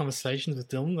little conversations with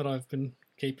Dylan that I've been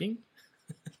keeping.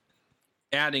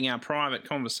 Outing our private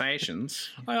conversations.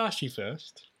 I asked you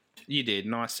first. You did,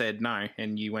 and I said no,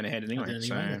 and you went ahead anyway. So, that's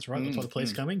right. That's why the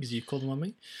police coming, because you called them on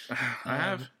me. I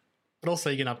have. But also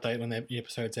you can update when the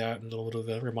episode's out and a little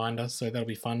bit of a reminder, so that'll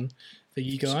be fun for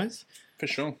you guys. For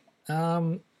sure.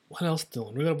 What else,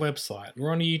 Dylan? We've got a website.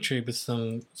 We're on YouTube with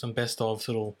some best of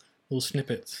little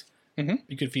snippets. Mm-hmm.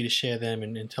 Be good for you to share them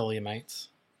and tell your mates.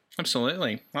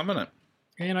 Absolutely. Loving it.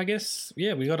 And I guess,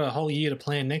 yeah, we got a whole year to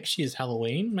plan next year's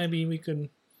Halloween. Maybe we could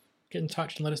get in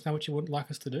touch and let us know what you would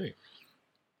like us to do.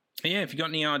 Yeah, if you got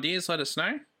any ideas, let us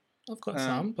know. I've got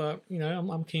some, but,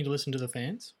 I'm keen to listen to the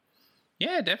fans.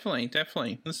 Yeah, definitely.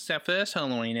 This is our first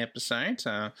Halloween episode.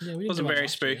 It wasn't very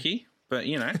spooky, but,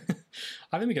 I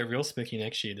think we go real spooky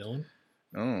next year, Dylan.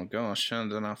 Oh, gosh. I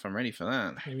don't know if I'm ready for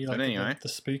that. Maybe like anyway. the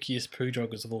spookiest poo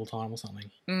joggers of all time or something.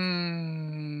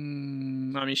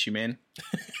 I miss you, man.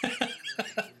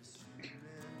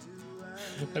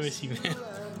 I miss you, man. I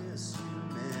miss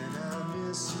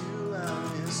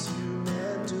you,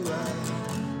 man. Do I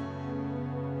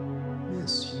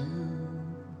miss you?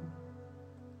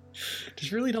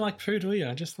 Just really don't like poo, do you?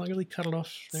 I just really cut it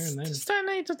off there and then. Just don't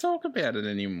need to talk about it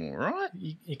anymore, right?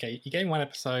 Okay, you gave me one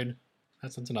episode.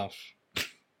 That's enough.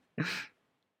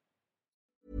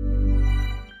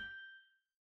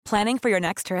 Planning for your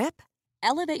next trip?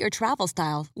 Elevate your travel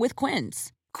style with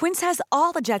Quince. Quince has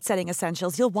all the jet-setting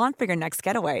essentials you'll want for your next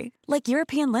getaway, like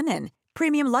European linen,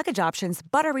 premium luggage options,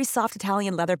 buttery soft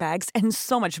Italian leather bags, and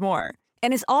so much more.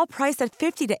 And is all priced at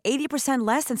 50 to 80%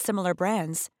 less than similar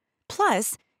brands.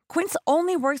 Plus, Quince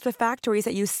only works with factories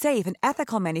that use safe and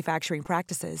ethical manufacturing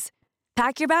practices.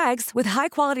 Pack your bags with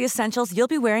high-quality essentials you'll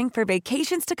be wearing for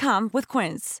vacations to come with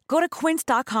Quince. Go to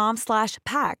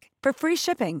quince.com/pack for free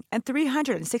shipping and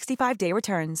 365-day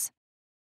returns.